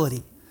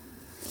responsibility.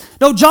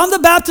 No, John the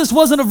Baptist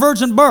wasn't a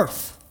virgin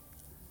birth.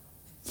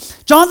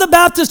 John the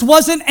Baptist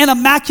wasn't an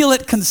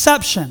immaculate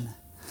conception.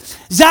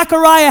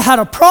 Zechariah had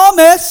a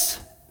promise,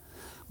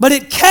 but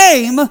it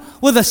came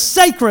with a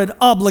sacred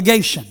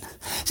obligation.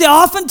 See,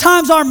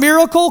 oftentimes our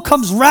miracle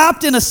comes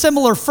wrapped in a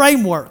similar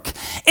framework.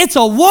 It's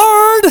a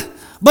word,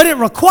 but it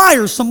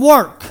requires some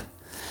work.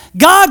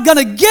 God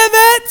gonna give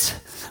it,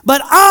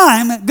 but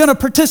I'm gonna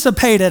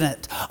participate in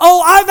it.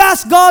 Oh, I've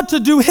asked God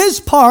to do his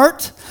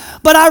part,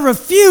 but I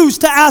refuse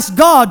to ask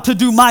God to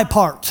do my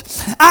part.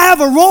 I have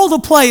a role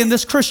to play in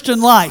this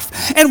Christian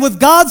life. And with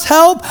God's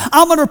help,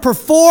 I'm going to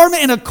perform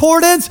in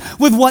accordance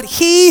with what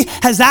he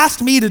has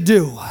asked me to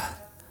do.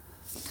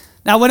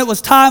 Now, when it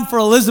was time for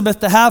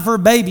Elizabeth to have her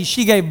baby,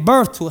 she gave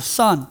birth to a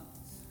son.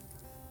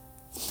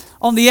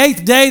 On the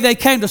 8th day, they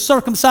came to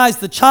circumcise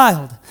the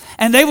child.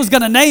 And they was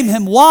going to name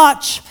him,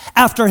 watch,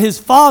 after his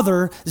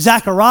father,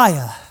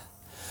 Zechariah.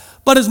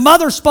 But his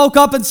mother spoke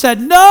up and said,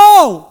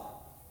 no!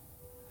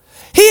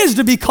 He is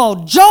to be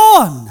called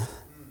John.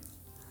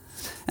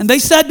 And they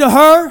said to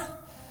her,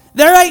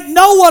 there ain't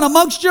no one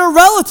amongst your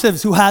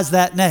relatives who has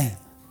that name.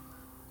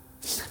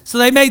 So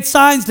they made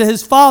signs to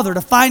his father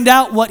to find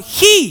out what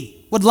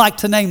he would like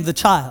to name the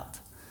child.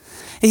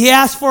 He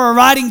asked for a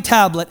writing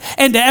tablet,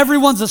 and to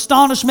everyone's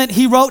astonishment,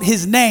 he wrote,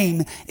 his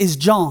name is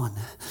John.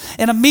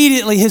 And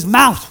immediately his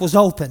mouth was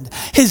opened,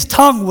 his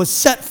tongue was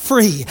set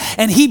free,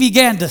 and he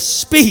began to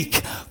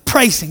speak,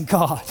 praising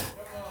God.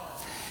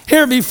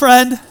 Hear me,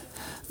 friend.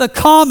 The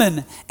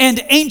common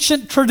and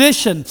ancient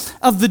tradition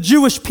of the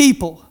Jewish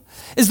people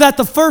is that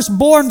the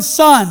firstborn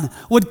son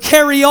would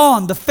carry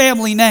on the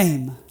family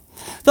name.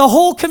 The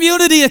whole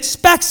community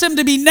expects him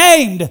to be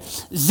named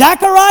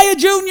Zechariah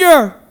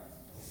Jr.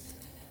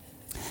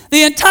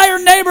 The entire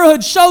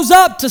neighborhood shows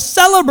up to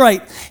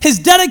celebrate his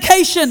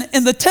dedication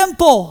in the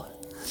temple.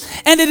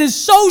 And it is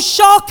so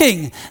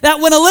shocking that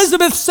when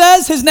Elizabeth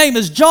says his name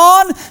is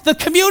John, the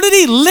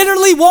community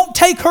literally won't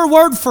take her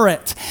word for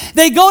it.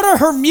 They go to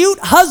her mute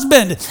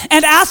husband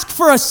and ask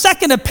for a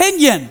second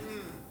opinion.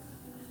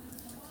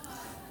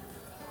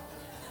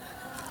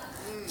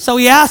 So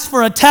he asks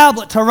for a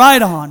tablet to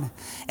write on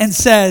and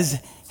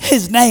says,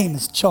 his name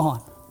is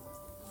John.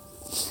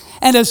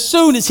 And as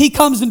soon as he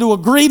comes into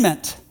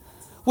agreement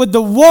with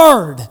the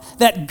word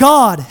that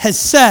God has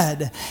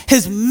said,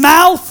 his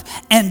mouth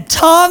and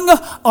tongue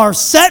are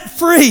set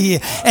free,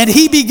 and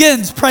he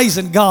begins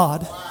praising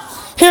God.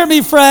 Hear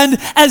me, friend.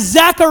 As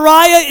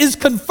Zechariah is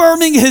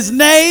confirming his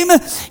name,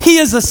 he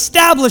is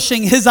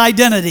establishing his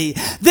identity.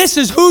 This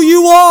is who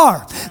you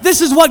are.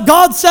 This is what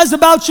God says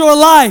about your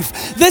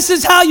life. This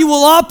is how you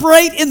will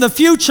operate in the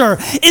future.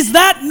 Is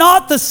that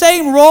not the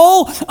same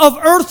role of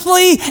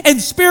earthly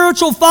and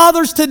spiritual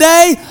fathers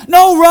today?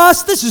 No,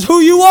 Russ, this is who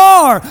you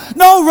are.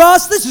 No,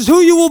 Russ, this is who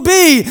you will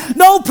be.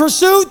 No,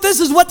 Pursuit, this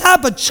is what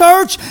type of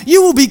church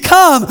you will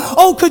become.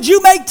 Oh, could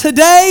you make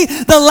today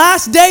the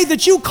last day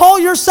that you call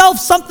yourself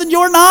something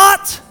you're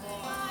not?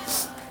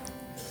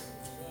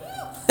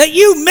 That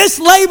you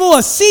mislabel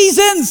a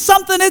season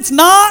something it's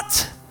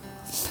not?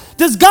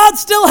 Does God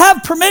still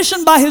have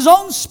permission by his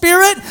own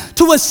Spirit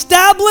to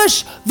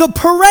establish the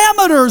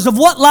parameters of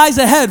what lies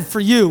ahead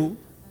for you?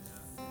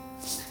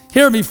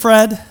 Hear me,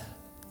 Fred.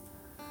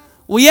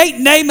 We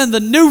ain't naming the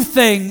new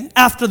thing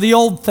after the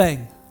old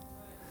thing.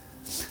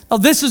 Oh,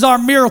 this is our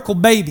miracle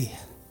baby.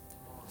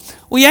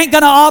 We ain't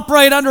going to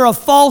operate under a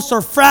false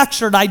or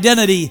fractured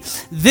identity.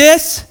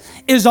 This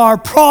is our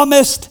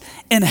promised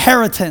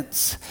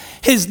inheritance.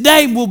 His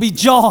name will be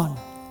John.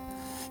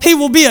 He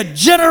will be a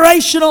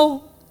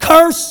generational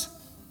curse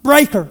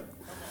breaker.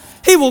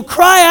 He will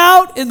cry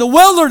out in the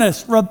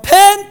wilderness,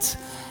 repent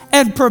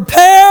and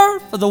prepare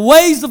for the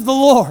ways of the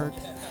Lord.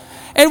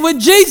 And when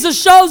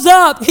Jesus shows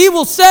up, he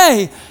will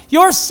say,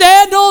 your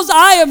sandals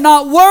I am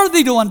not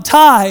worthy to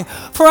untie,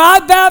 for I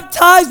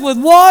baptize with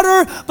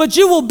water, but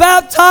you will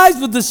baptize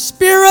with the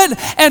Spirit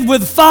and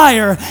with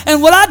fire.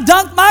 And when I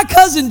dunk my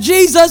cousin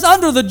Jesus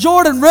under the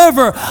Jordan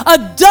River,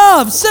 a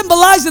dove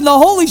symbolizing the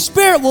Holy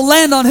Spirit will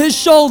land on his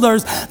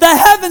shoulders. The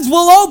heavens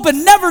will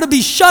open, never to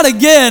be shut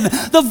again.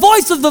 The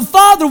voice of the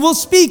Father will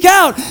speak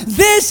out,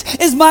 this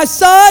is my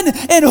Son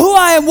in who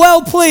I am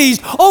well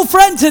pleased. Oh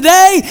friend,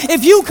 today,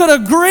 if you could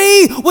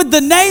agree with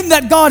the name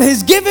that God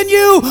has given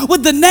you,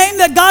 with the name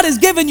that God has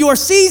given your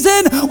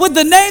season, with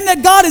the name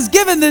that God has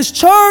given this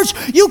church,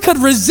 you could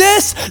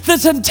resist the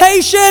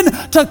temptation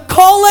to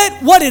call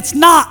it what it's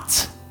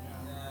not.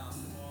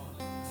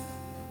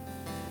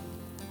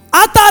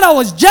 I thought I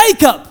was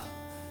Jacob.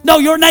 No,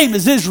 your name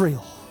is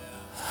Israel.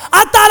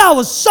 I thought I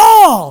was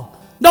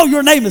Saul. No,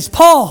 your name is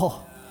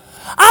Paul.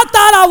 I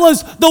thought I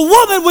was the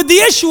woman with the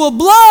issue of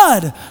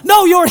blood.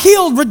 No, you're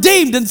healed,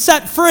 redeemed, and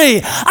set free.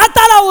 I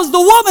thought I was the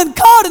woman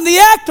caught in the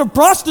act of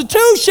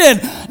prostitution.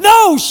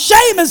 No,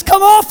 shame has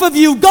come off of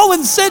you. Go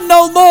and sin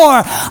no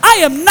more. I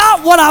am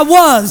not what I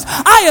was.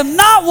 I am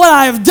not what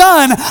I have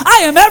done.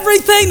 I am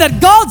everything that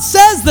God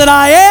says that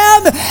I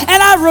am,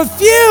 and I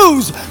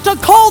refuse to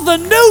call the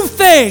new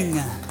thing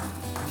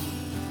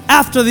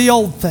after the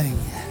old thing.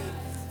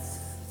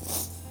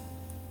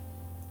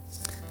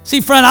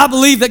 See, friend, I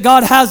believe that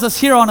God has us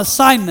here on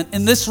assignment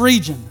in this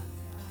region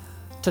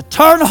to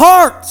turn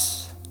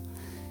hearts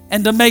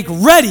and to make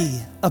ready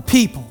a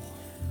people.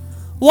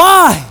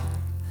 Why?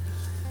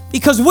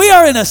 Because we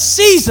are in a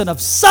season of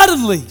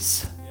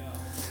suddenlies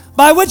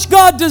by which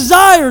God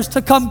desires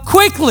to come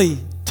quickly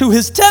to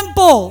His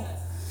temple.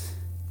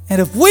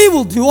 And if we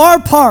will do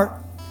our part,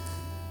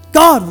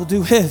 God will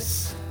do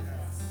His.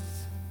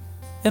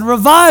 In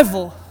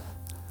revival,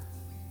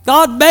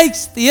 God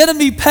makes the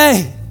enemy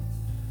pay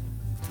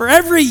for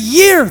every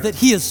year that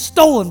he has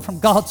stolen from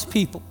God's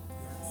people.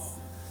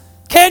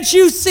 Can't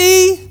you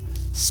see?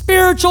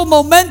 Spiritual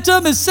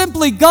momentum is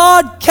simply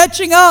God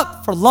catching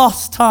up for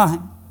lost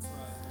time.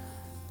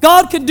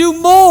 God can do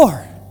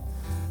more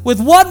with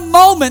one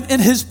moment in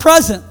His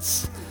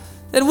presence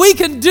than we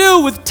can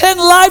do with 10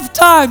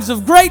 lifetimes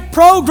of great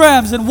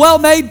programs and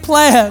well-made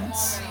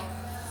plans.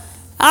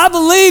 I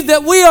believe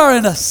that we are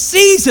in a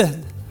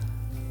season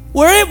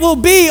where it will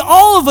be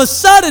all of a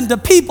sudden to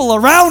people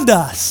around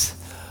us,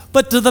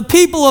 but to the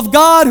people of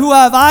God who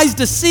have eyes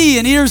to see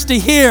and ears to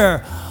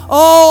hear.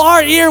 Oh,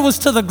 our ear was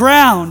to the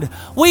ground.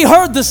 We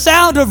heard the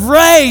sound of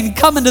rain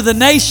coming to the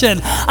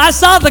nation. I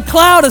saw the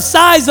cloud the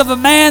size of a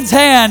man's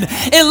hand.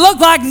 It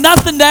looked like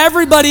nothing to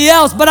everybody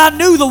else, but I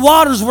knew the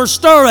waters were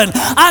stirring.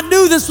 I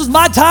knew this was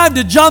my time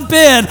to jump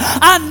in.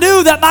 I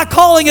knew that my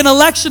calling and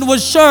election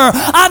was sure.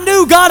 I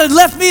knew God had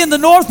left me in the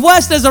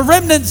Northwest as a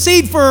remnant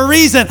seed for a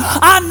reason.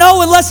 I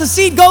know unless a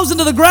seed goes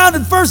into the ground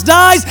and first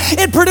dies,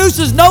 it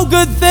produces no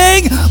good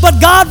thing. But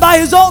God, by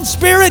His own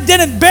Spirit,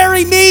 didn't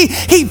bury me.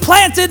 He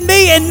planted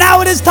me, and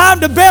now it is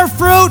time to bear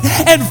fruit,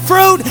 and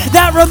fruit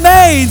that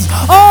remains.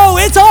 Oh,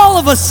 it's all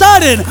of a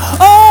sudden.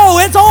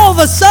 Oh, it's all of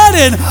a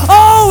sudden.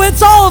 Oh,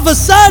 it's all of a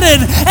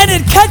sudden. And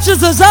it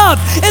catches us up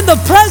in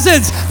the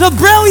presence, the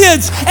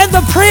brilliance, and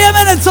the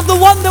preeminence of the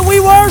one that we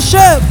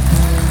worship.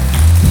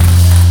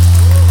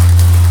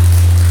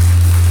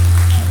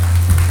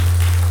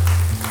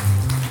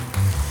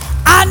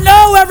 I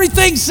know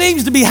everything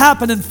seems to be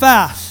happening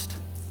fast.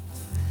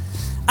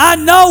 I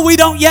know we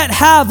don't yet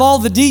have all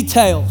the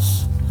details.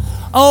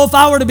 Oh, if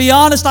I were to be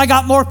honest, I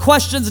got more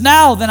questions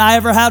now than I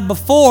ever had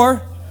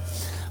before.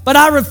 But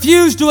I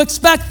refuse to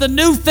expect the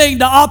new thing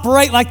to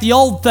operate like the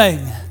old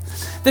thing.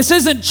 This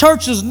isn't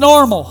church as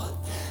normal.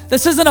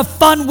 This isn't a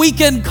fun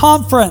weekend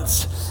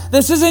conference.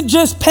 This isn't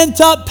just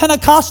pent-up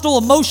Pentecostal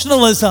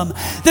emotionalism.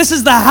 This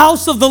is the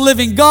house of the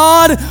living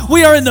God.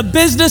 We are in the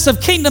business of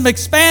kingdom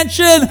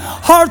expansion.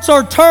 Hearts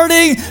are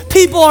turning.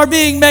 People are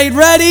being made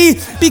ready.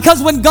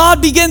 Because when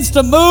God begins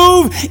to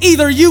move,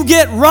 either you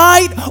get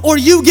right or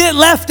you get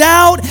left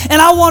out. And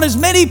I want as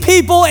many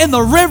people in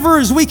the river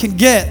as we can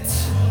get.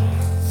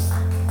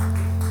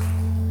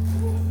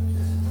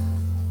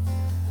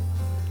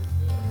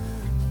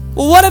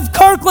 Well, what if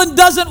Kirkland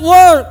doesn't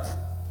work?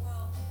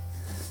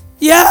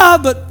 Yeah,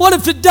 but what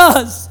if it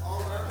does?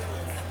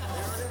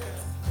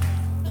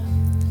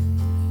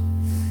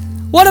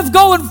 What if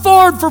going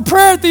forward for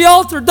prayer at the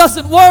altar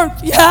doesn't work?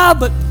 Yeah,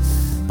 but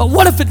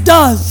what if it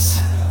does?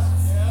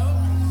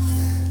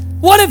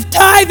 What if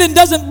tithing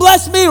doesn't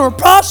bless me or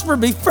prosper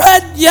me?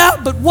 Fred, yeah,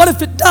 but what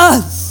if it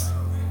does?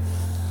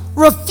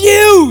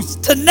 Refuse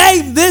to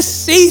name this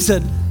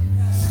season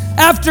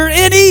after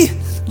any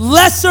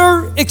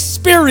lesser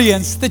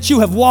experience that you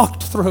have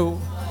walked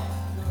through.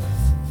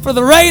 For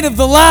the reign of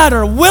the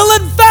latter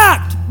will in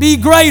fact be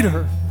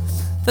greater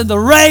than the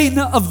reign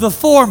of the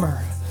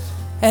former.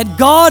 And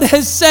God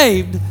has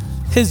saved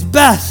His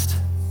best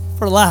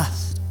for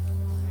last.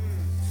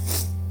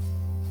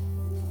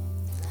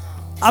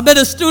 I've been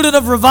a student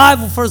of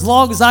revival for as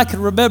long as I can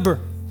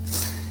remember.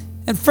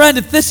 And friend,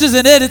 if this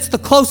isn't it, it's the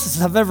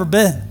closest I've ever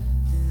been.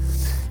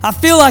 I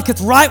feel like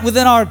it's right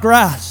within our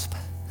grasp.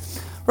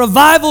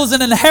 Revival is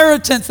an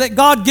inheritance that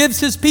God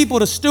gives His people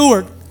to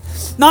steward.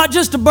 Not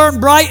just to burn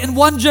bright in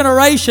one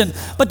generation,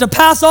 but to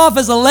pass off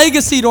as a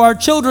legacy to our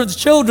children's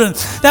children,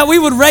 that we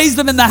would raise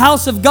them in the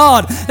house of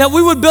God, that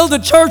we would build a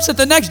church that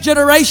the next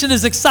generation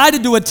is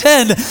excited to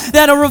attend,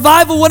 that a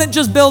revival wouldn't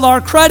just build our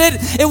credit,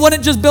 it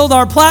wouldn't just build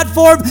our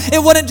platform,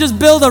 it wouldn't just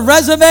build a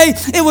resume,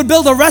 it would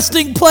build a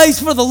resting place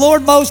for the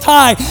Lord Most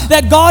High,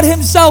 that God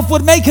Himself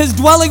would make His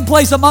dwelling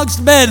place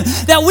amongst men,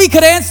 that we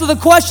could answer the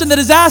question that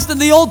is asked in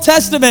the Old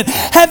Testament: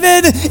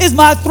 heaven is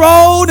my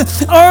throne,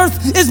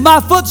 earth is my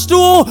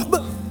footstool,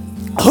 but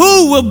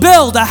who will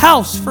build a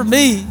house for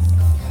me?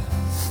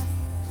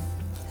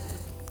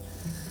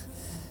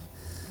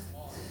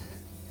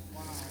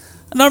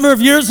 A number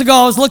of years ago,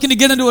 I was looking to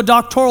get into a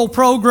doctoral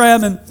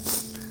program, and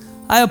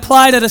I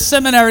applied at a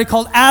seminary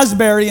called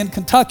Asbury in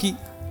Kentucky.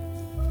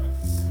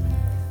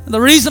 And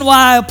the reason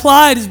why I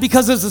applied is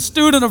because as a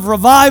student of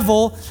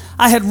revival,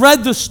 I had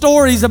read the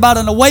stories about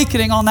an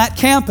awakening on that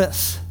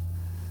campus.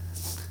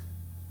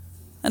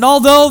 And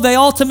although they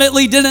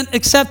ultimately didn't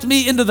accept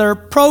me into their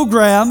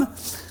program,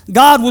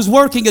 God was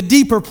working a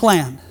deeper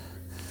plan.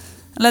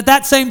 And at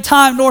that same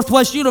time,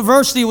 Northwest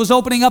University was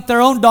opening up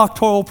their own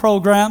doctoral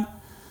program.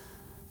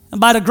 And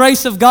by the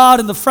grace of God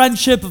and the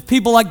friendship of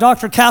people like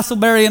Dr.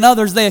 Castleberry and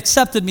others, they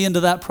accepted me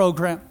into that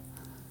program.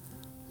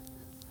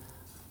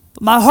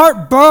 But my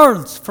heart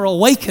burns for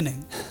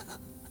awakening.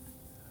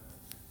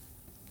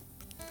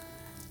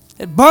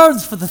 It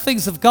burns for the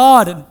things of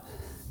God. And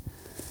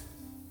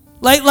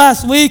late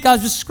last week, I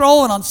was just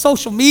scrolling on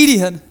social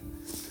media, and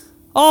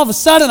all of a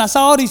sudden, I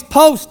saw all these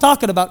posts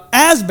talking about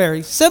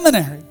Asbury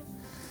Seminary.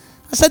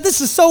 I said,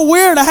 this is so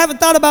weird. I haven't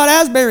thought about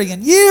Asbury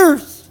in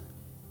years.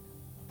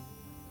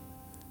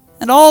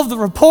 And all of the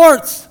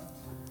reports,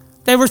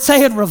 they were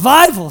saying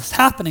revival is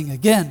happening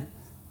again.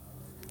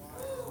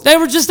 They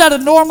were just at a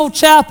normal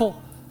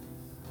chapel,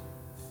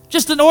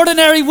 just an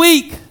ordinary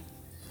week,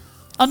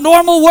 a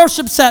normal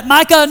worship set.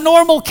 Micah, a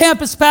normal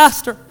campus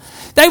pastor.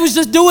 They was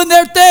just doing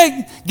their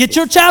thing. Get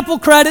your chapel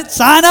credit,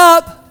 sign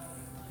up.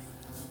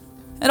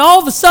 And all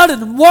of a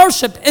sudden,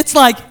 worship, it's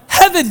like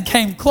heaven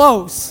came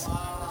close.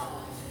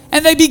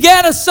 And they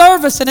began a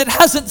service, and it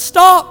hasn't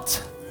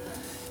stopped.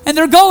 And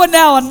they're going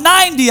now on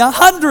 90,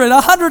 100,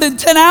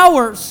 110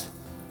 hours.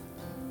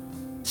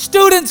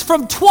 Students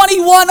from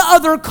 21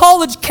 other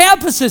college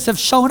campuses have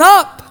shown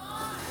up.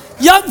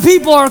 Young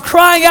people are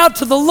crying out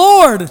to the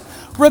Lord,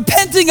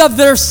 repenting of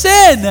their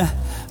sin,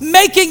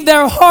 making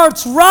their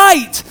hearts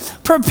right,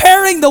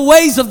 preparing the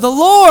ways of the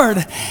Lord.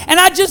 And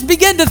I just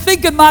begin to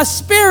think in my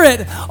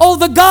spirit, oh,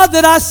 the God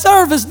that I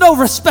serve is no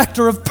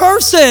respecter of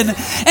person.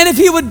 And if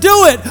he would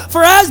do it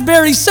for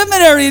Asbury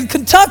Seminary in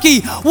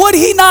Kentucky, would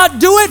he not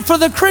do it for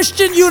the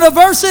Christian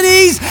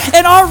universities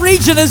in our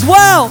region as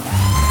well?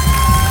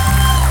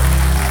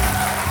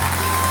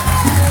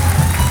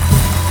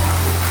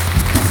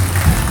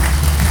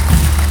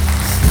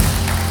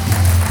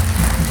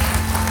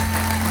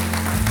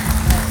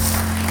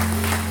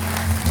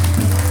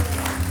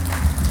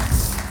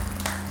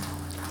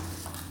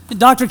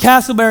 Dr.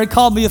 Castleberry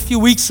called me a few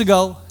weeks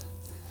ago,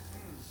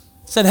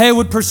 said, hey,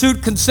 would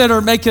Pursuit consider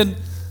making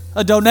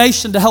a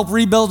donation to help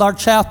rebuild our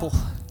chapel?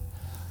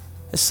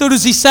 As soon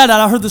as he said that,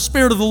 I heard the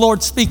Spirit of the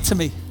Lord speak to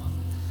me.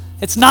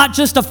 It's not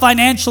just a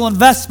financial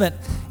investment,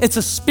 it's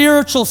a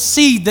spiritual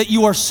seed that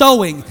you are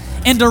sowing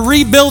into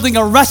rebuilding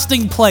a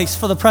resting place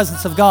for the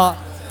presence of God.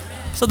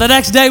 So the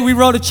next day we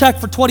wrote a check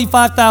for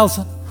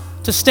 $25,000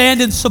 to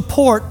stand in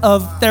support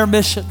of their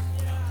mission.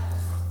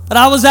 But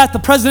I was at the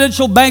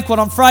presidential banquet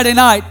on Friday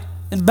night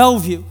in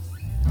Bellevue.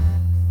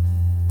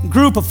 A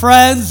group of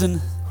friends, and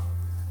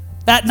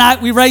that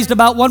night we raised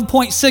about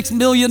 $1.6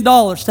 million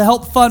to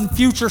help fund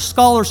future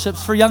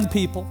scholarships for young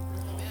people.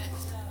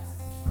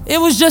 It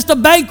was just a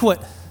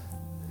banquet.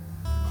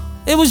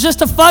 It was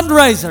just a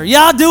fundraiser.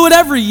 Yeah, I do it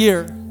every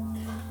year.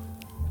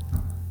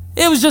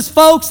 It was just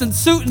folks in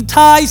suit and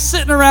ties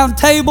sitting around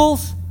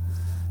tables,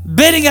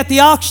 bidding at the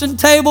auction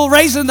table,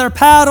 raising their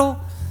paddle,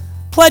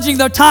 pledging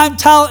their time,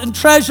 talent, and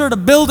treasure to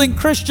building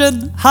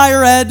Christian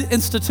higher ed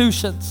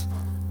institutions.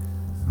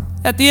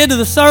 At the end of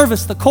the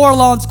service, the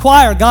Coralons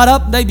choir got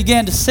up and they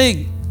began to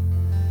sing.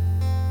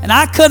 And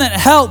I couldn't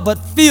help but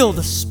feel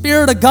the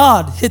Spirit of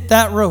God hit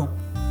that room.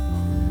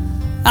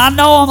 I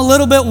know I'm a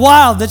little bit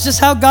wild. That's just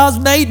how God's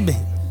made me.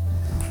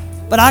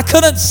 But I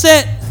couldn't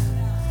sit.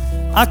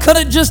 I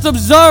couldn't just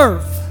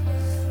observe.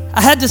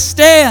 I had to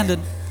stand,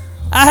 and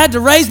I had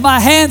to raise my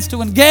hands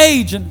to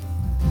engage. And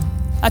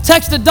I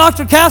texted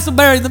Dr.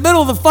 Castleberry in the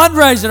middle of the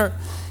fundraiser,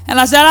 and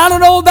I said, I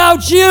don't know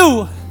about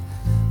you,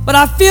 but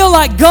I feel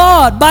like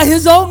God, by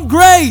his own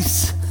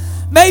grace,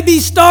 may be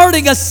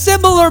starting a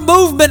similar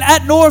movement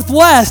at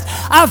Northwest.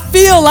 I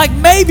feel like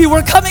maybe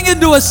we're coming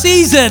into a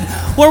season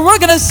where we're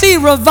going to see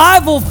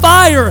revival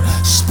fire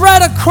spread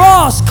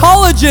across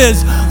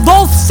colleges,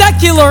 both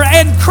secular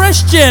and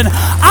Christian.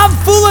 I'm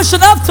foolish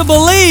enough to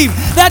believe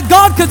that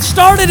God could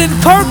start it in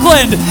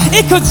Kirkland.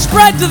 It could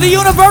spread to the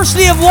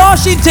University of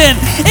Washington.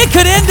 It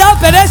could end up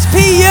at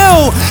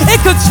SPU. It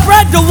could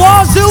spread to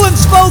Wazoo and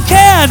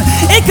Spokane.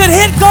 It could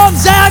hit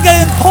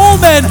Gonzaga and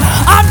Pullman.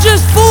 I'm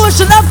just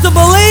foolish enough to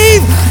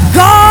believe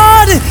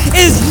God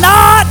is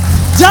not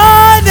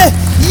done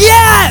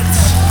yet.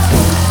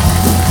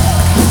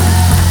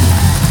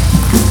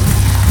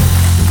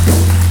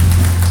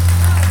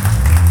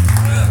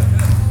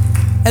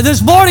 And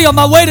this morning on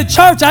my way to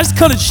church, I just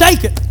couldn't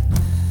shake it.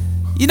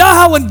 You know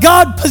how when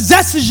God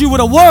possesses you with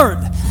a word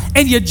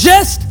and you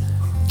just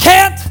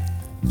can't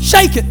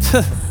shake it?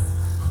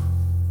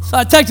 So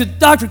I texted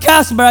Dr.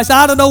 Castleberry. I said,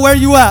 I don't know where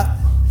you at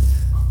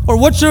or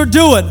what you're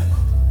doing,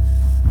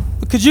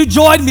 but could you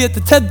join me at the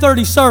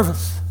 10:30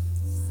 service?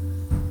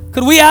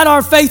 Could we add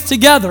our faith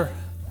together?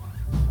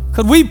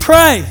 Could we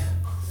pray?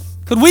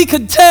 Could we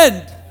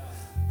contend?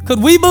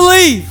 Could we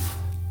believe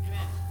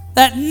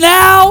that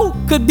now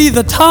could be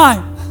the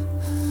time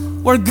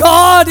where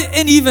God,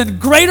 in even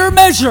greater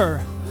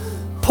measure,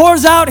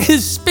 pours out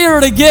his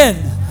Spirit again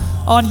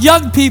on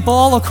young people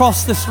all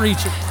across this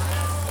region?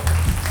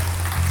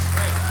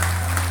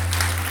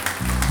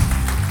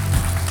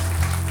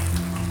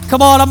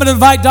 Come on, I'm going to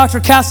invite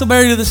Dr.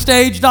 Castleberry to the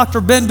stage, Dr.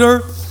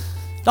 Bender,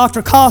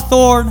 Dr.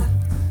 Cawthorn,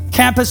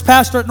 campus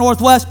pastor at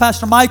Northwest,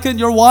 Pastor Micah, and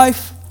your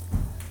wife.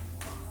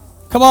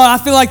 Come on, I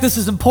feel like this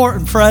is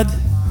important, Fred.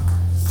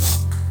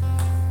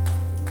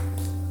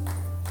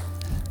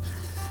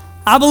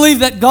 I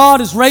believe that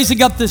God is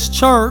raising up this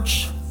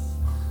church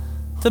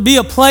to be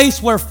a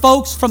place where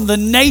folks from the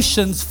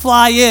nations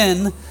fly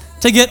in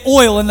to get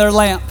oil in their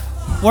lamp.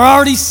 We're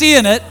already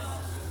seeing it,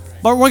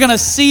 but we're going to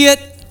see it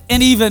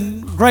in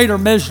even greater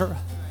measure.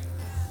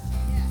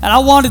 And I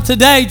wanted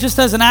today, just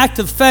as an act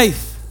of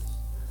faith,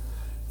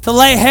 to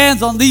lay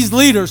hands on these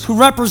leaders who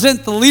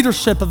represent the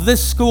leadership of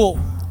this school.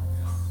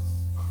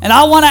 And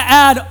I want to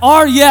add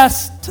our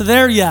yes to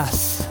their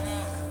yes.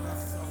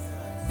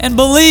 And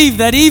believe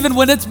that even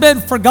when it's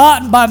been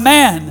forgotten by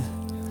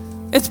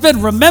man, it's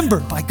been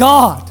remembered by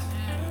God.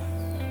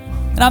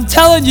 And I'm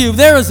telling you,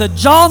 there is a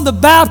John the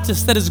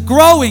Baptist that is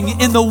growing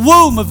in the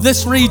womb of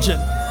this region.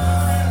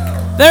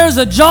 There is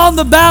a John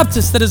the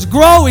Baptist that is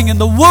growing in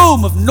the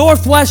womb of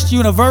Northwest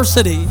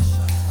University.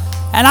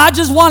 And I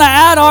just want to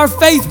add our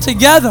faith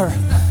together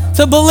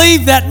to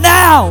believe that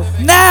now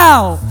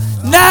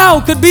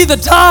could be the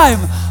time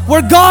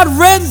where God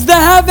rends the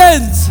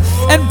heavens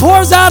and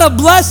pours out a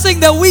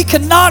blessing that we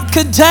cannot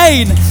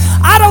contain.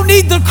 I don't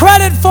need the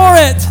credit for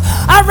it.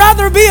 I'd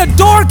rather be a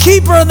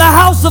doorkeeper in the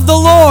house of the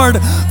Lord.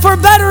 For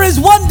better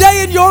is one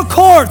day in your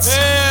courts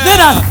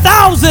than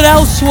 1,000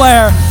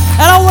 elsewhere.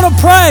 And I want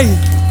to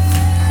pray.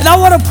 And I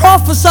want to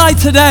prophesy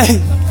today.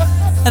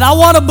 And I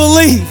want to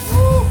believe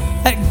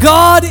that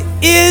God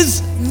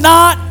is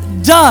not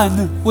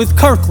done with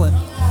Kirkland.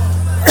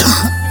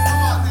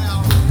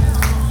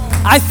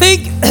 I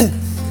think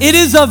it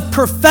is of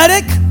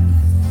prophetic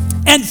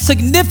and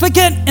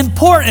significant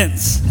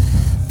importance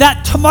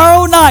that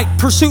tomorrow night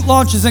Pursuit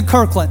launches in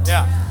Kirkland.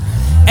 Yeah.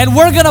 And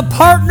we're going to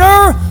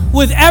partner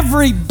with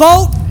every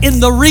boat in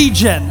the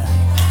region.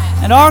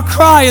 And our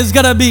cry is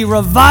going to be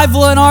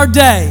revival in our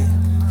day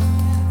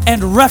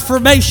and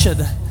reformation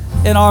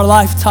in our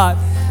lifetime.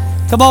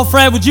 Come on,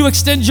 Fred, would you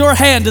extend your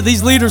hand to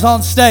these leaders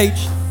on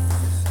stage?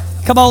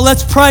 Come on,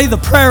 let's pray the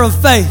prayer of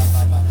faith.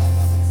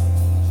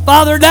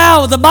 Father,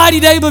 now in the mighty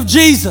name of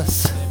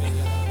Jesus,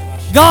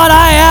 God,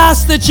 I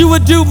ask that you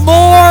would do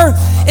more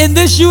in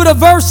this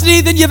university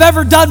than you've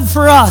ever done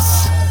for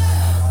us.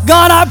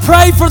 God, I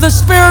pray for the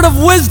spirit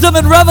of wisdom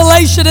and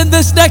revelation in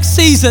this next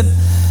season,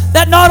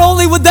 that not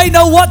only would they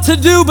know what to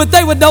do, but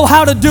they would know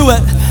how to do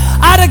it.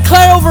 I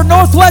declare over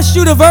Northwest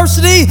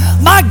University,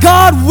 my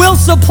God will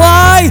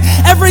supply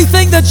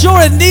everything that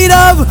you're in need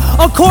of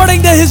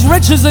according to his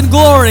riches and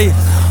glory.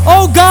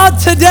 Oh God,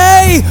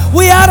 today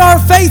we add our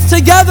faith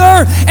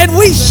together and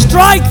we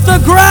strike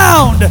the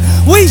ground.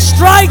 We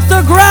strike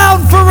the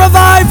ground for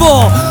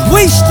revival.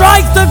 We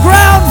strike the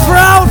ground for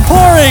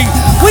outpouring.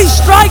 We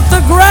strike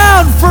the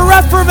ground for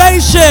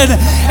reformation.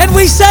 And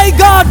we say,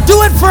 God, do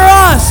it for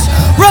us.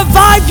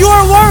 Revive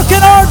your work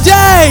in our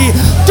day.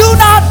 Do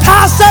not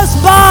pass us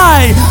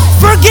by.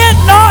 Forget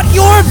not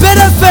your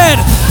benefit.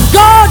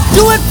 God,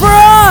 do it for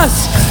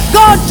us.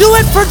 God, do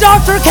it for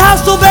Dr.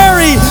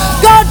 Castleberry.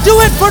 God, do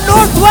it for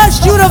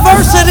Northwest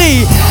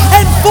University.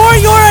 And for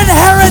your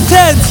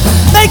inheritance,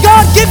 may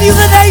God give you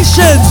the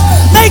nations.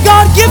 May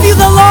God give you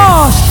the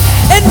lost.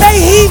 And may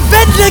he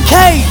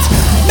vindicate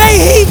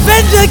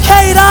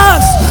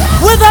us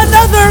with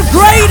another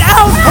great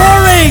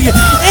outpouring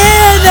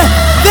in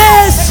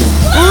this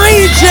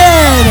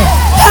region.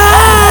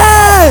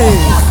 Hey!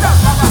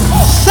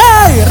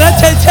 Say,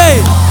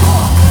 retete.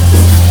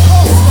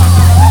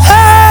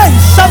 Hey,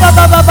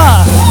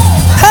 sabababa.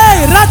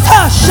 Hey,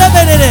 rata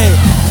shebelele.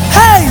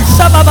 Hey,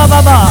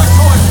 sabababa.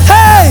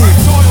 Hey,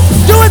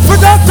 do it for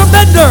Dr.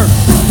 Bender.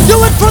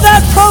 Do it for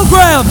that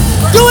program.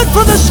 Do it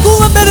for the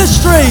School of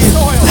Ministry.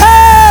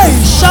 Hey,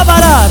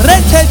 shabara,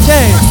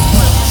 retete.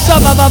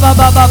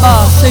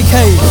 Sabababa,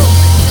 seke.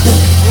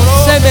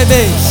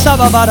 Sebebe,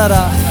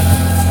 sababarara.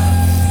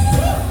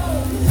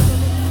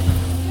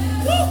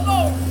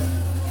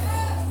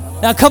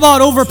 Now come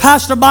on over,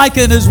 Pastor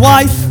Micah and his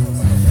wife.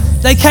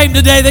 They came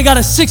today, they got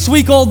a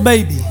 6-week-old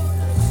baby.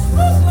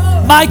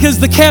 Micah's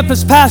the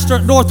campus pastor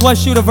at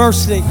Northwest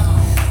University.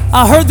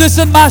 I heard this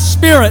in my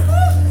spirit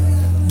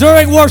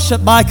during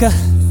worship, Micah.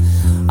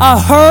 I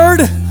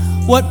heard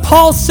what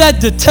Paul said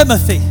to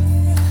Timothy.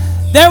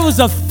 There was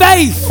a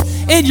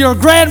faith in your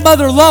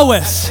grandmother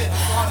Lois.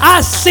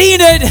 I seen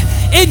it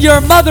in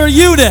your mother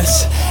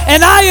Eunice.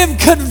 And I am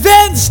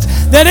convinced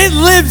that it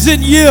lives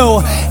in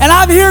you. And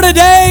I'm here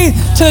today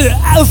to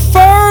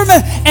affirm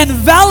and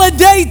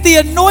validate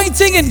the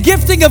anointing and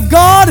gifting of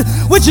God,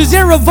 which is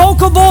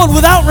irrevocable and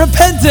without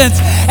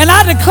repentance. And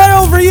I declare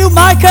over you,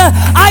 Micah,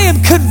 I am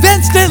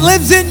convinced it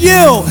lives in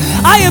you.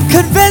 I am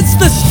convinced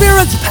the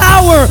Spirit's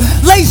power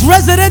lays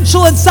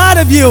residential inside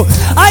of you.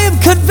 I am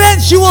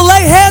convinced you will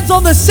lay hands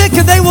on the sick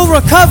and they will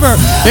recover.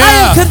 Yeah. I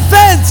am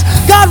convinced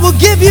God will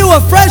give you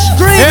a fresh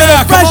dream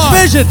and a fresh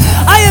vision.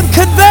 I am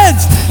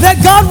convinced that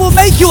God will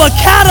make you a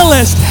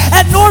catalyst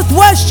at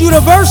Northwest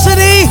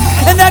University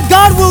and that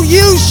God will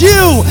use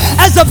you you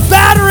as a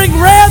battering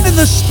ram in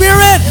the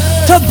Spirit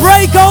to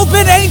break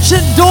open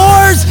ancient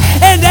doors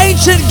and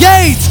ancient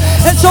gates.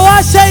 And so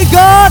I say,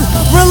 God,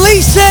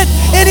 release it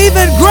in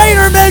even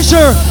greater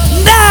measure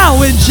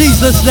now in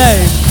Jesus'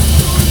 name.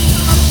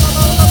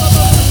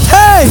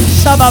 Hey,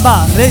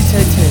 Shababa,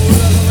 Retete.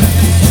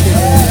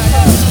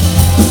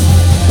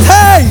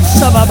 Hey,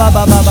 Shababa,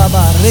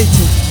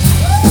 Retete.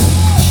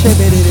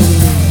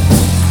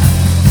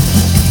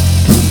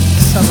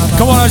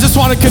 Come on, I just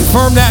want to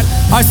confirm that.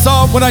 I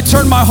saw, when I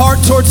turned my heart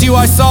towards you,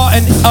 I saw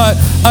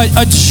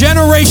a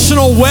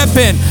generational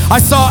weapon. I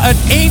saw an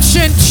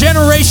ancient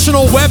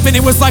generational weapon.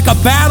 It was like a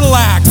battle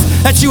axe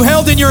that you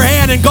held in your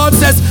hand. And God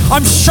says,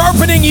 I'm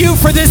sharpening you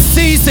for this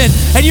season.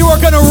 And you are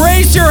going to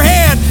raise your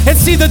hand and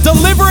see the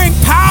delivering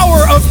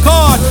power of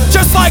God.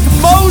 Just like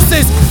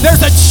Moses,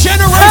 there's a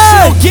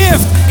generational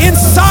gift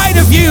inside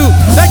of you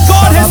that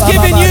God has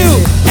given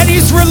you. And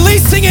He's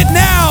releasing it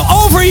now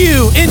over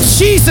you in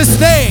Jesus'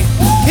 name.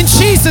 In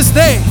Jesus'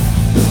 name.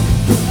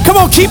 Come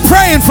on, keep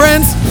praying,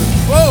 friends.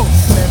 Whoa.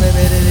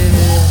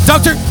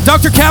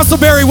 Dr.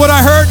 Castleberry, what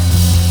I heard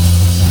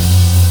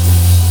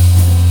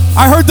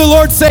the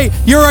Lord say,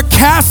 you're a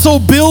castle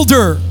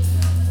builder.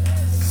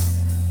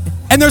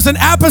 And there's an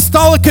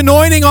apostolic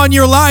anointing on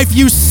your life.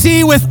 You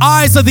see with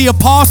eyes of the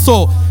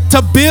apostle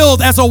to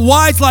build as a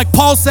wise, like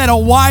Paul said, a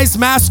wise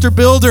master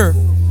builder.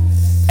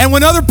 And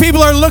when other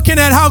people are looking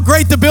at how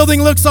great the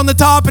building looks on the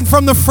top and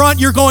from the front,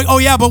 you're going, oh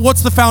yeah, but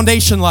what's the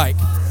foundation like?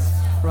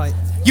 Right.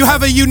 You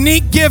have a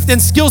unique gift and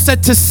skill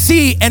set to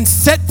see and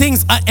set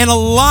things and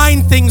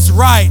align things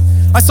right.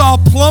 I saw a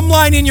plumb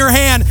line in your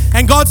hand,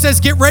 and God says,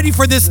 get ready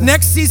for this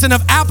next season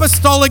of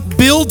apostolic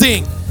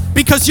building,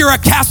 because you're a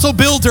castle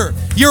builder.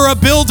 You're a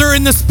builder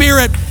in the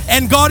Spirit,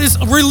 and God is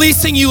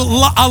releasing you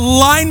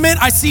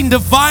alignment. I see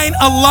divine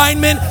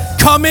alignment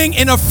coming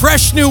in a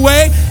fresh new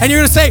way. And you're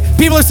going to say,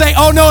 people are saying,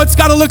 oh no, it's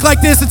got to look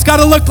like this. It's got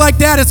to look like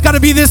that. It's got to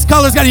be this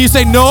color. You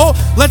say, no,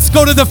 let's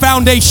go to the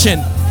foundation.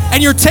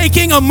 And you're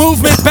taking a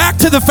movement back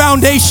to the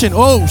foundation.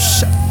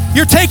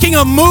 You're taking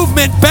a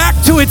movement back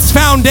to its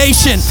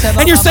foundation.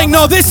 And you're saying,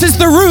 no, this is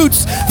the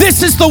roots.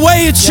 This is the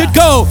way it should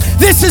go.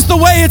 This is the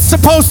way it's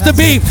supposed to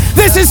be.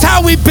 This is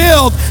how we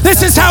build.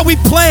 This is how we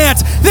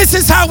plant. This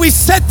is how we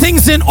set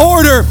things in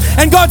order.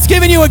 And God's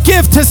given you a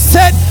gift to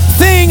set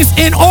things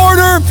in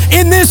order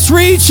in this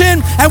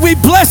region. And we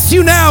bless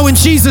you now in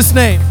Jesus'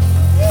 name.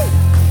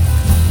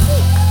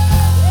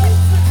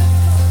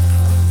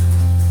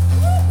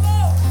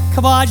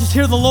 Come on, I just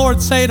hear the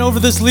Lord saying over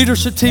this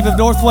leadership team of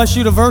Northwest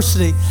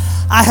University,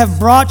 I have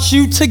brought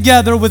you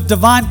together with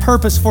divine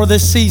purpose for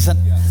this season.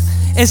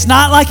 It's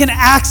not like an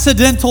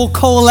accidental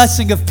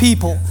coalescing of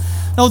people.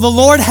 No, the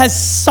Lord has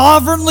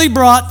sovereignly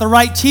brought the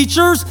right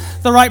teachers,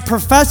 the right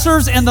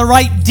professors, and the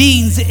right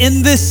deans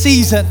in this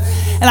season.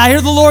 And I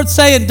hear the Lord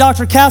saying,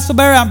 Dr.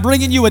 Castleberry, I'm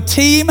bringing you a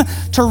team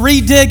to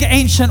redig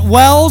ancient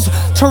wells,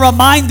 to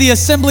remind the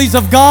assemblies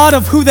of God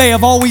of who they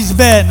have always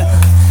been.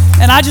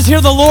 And I just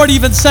hear the Lord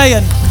even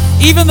saying,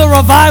 even the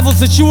revivals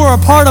that you were a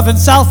part of in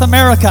South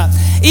America,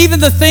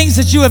 even the things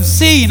that you have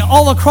seen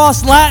all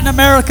across Latin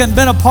America and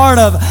been a part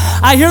of,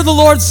 I hear the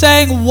Lord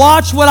saying,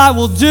 watch what I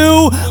will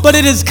do, but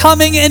it is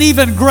coming in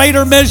even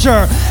greater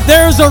measure.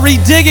 There is a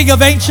redigging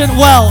of ancient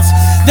wells.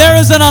 There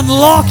is an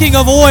unlocking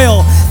of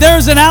oil. There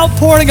is an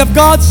outpouring of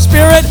God's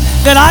Spirit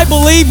that I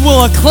believe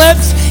will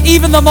eclipse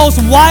even the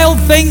most wild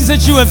things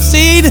that you have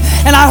seen.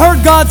 And I heard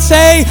God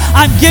say,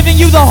 I'm giving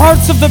you the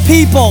hearts of the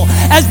people.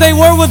 As they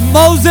were with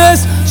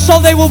Moses,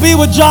 so they will be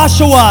with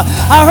Joshua.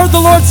 I heard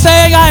the Lord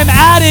saying, I am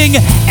adding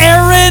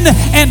Aaron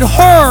and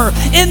Hur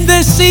in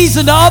this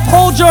season to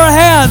uphold your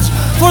hands,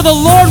 for the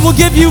Lord will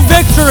give you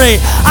victory.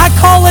 I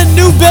call in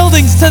new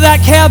buildings to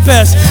that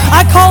campus.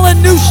 I call in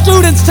new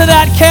students to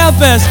that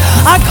campus.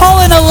 I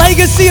call in a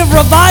legacy of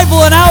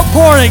revival and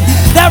outpouring,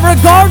 that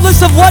regardless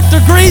of what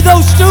degree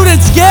those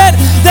students get,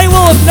 they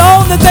will have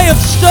known that they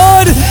have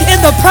stood in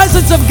the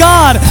presence of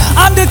God.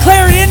 I'm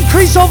declaring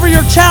increase over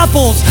your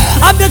chapels.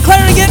 I'm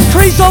declaring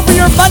increase over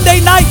your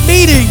Monday night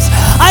meetings.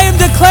 I am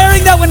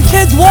declaring that when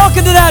kids walk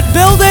into that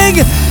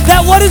building,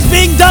 that what is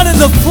being done in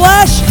the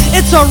flesh,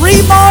 it's a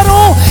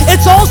remodel.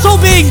 It's also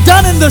being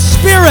done in the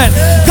Spirit.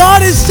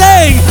 God is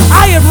saying,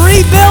 I am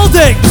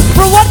rebuilding.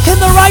 For what can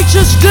the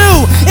righteous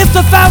do if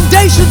the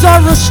foundations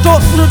are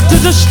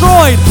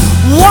destroyed?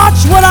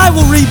 Watch what I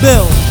will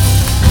rebuild.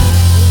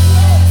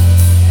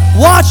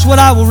 Watch what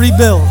I will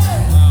rebuild.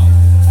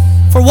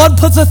 For one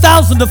puts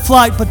 1,000 to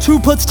flight, but two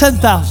puts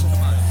 10,000.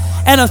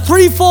 And a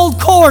threefold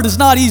cord is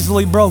not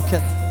easily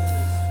broken.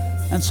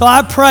 And so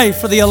I pray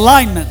for the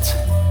alignment.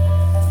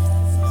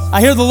 I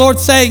hear the Lord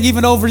saying,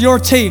 even over your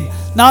team,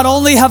 not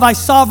only have I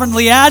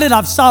sovereignly added,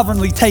 I've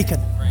sovereignly taken.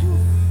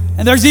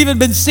 And there's even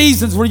been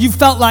seasons where you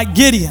felt like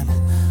Gideon.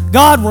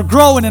 God, we're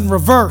growing in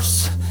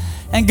reverse.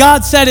 And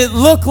God said it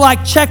looked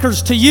like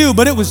checkers to you,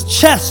 but it was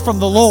chess from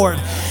the Lord.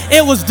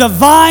 It was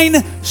divine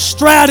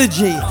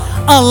strategy,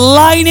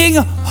 aligning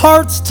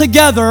hearts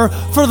together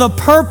for the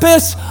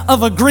purpose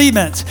of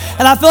agreement.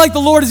 And I feel like the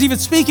Lord is even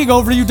speaking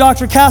over you,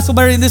 Dr.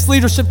 Castleberry, and this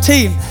leadership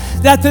team,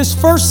 that this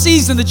first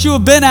season that you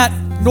have been at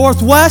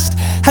Northwest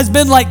has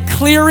been like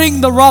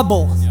clearing the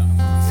rubble.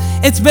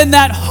 It's been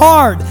that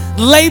hard,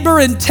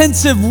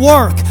 labor-intensive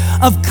work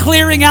of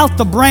clearing out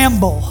the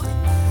bramble.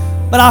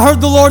 But I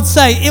heard the Lord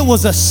say it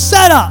was a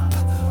setup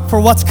for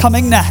what's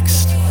coming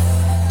next.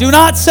 Do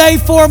not say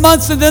 4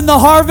 months and then the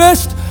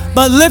harvest,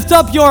 but lift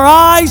up your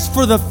eyes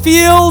for the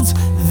fields.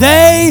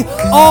 They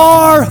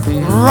are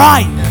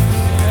ripe.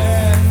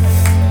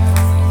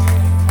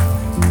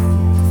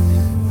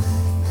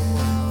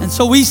 And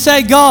so we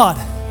say, God,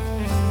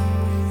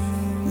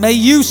 may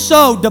you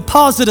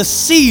deposit a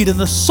seed in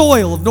the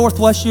soil of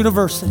Northwest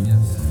University.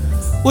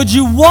 Would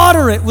you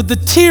water it with the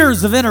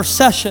tears of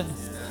intercession?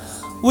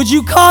 Would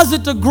you cause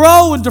it to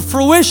grow into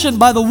fruition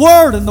by the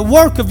word and the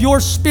work of your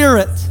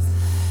Spirit?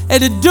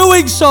 And in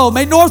doing so,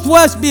 may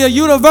Northwest be a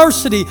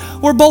university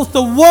where both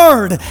the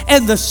word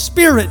and the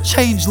Spirit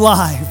change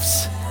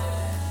lives.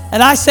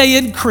 And I say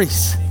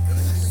increase.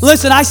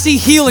 Listen, I see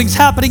healings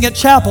happening at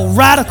Chapel,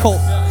 radical.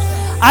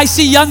 I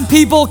see young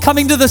people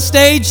coming to the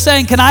stage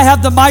saying, can I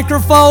have the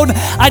microphone?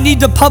 I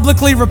need to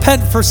publicly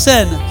repent for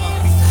sin.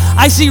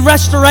 I see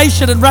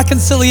restoration and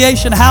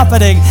reconciliation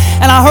happening.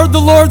 And I heard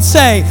the Lord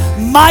say,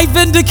 my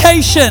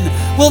vindication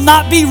will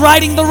not be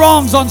righting the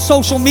wrongs on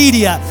social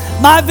media.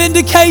 My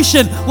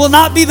vindication will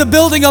not be the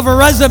building of a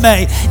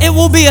resume. It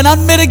will be an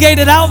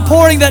unmitigated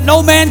outpouring that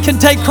no man can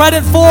take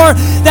credit for,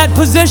 that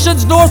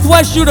positions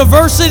Northwest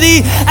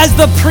University as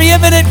the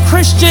preeminent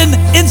Christian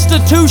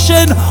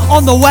institution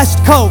on the West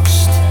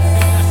Coast.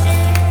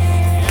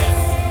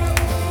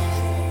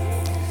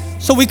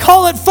 So we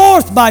call it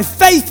forth by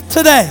faith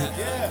today.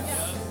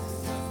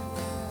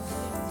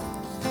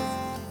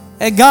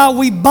 And God,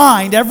 we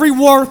bind every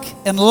work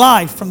and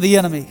life from the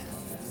enemy.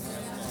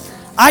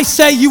 I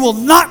say you will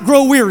not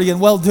grow weary in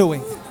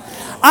well-doing.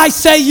 I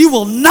say you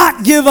will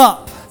not give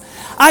up.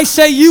 I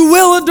say you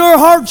will endure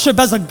hardship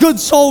as a good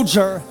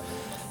soldier.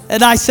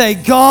 And I say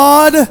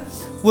God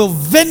will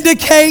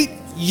vindicate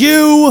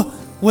you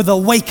with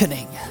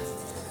awakening.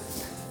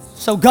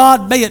 So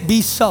God, may it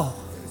be so.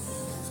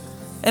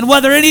 And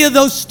whether any of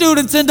those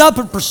students end up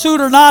in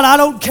pursuit or not, I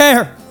don't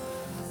care.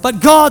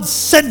 But God,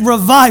 send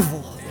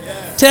revival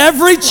to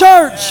every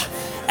church,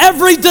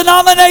 every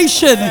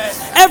denomination,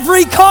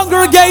 every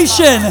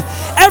congregation,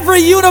 every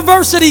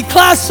university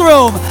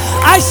classroom.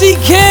 I see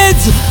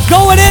kids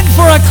going in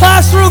for a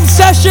classroom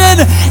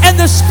session and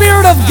the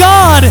Spirit of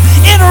God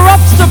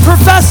interrupts the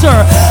professor.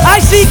 I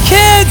see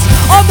kids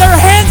on their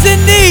hands and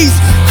knees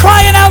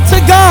crying out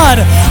to God.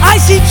 I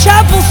see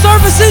chapel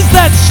services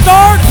that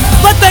start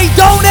but they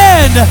don't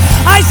end.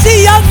 I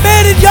see young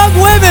men and young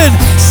women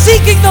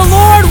seeking the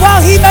Lord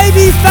while he may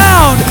be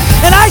found.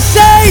 And I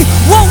say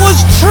what was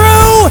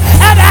true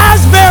at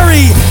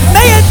Asbury,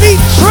 may it be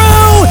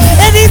true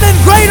in even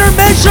greater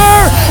measure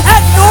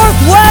at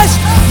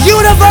Northwest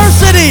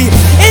University.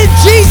 In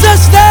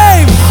Jesus' name.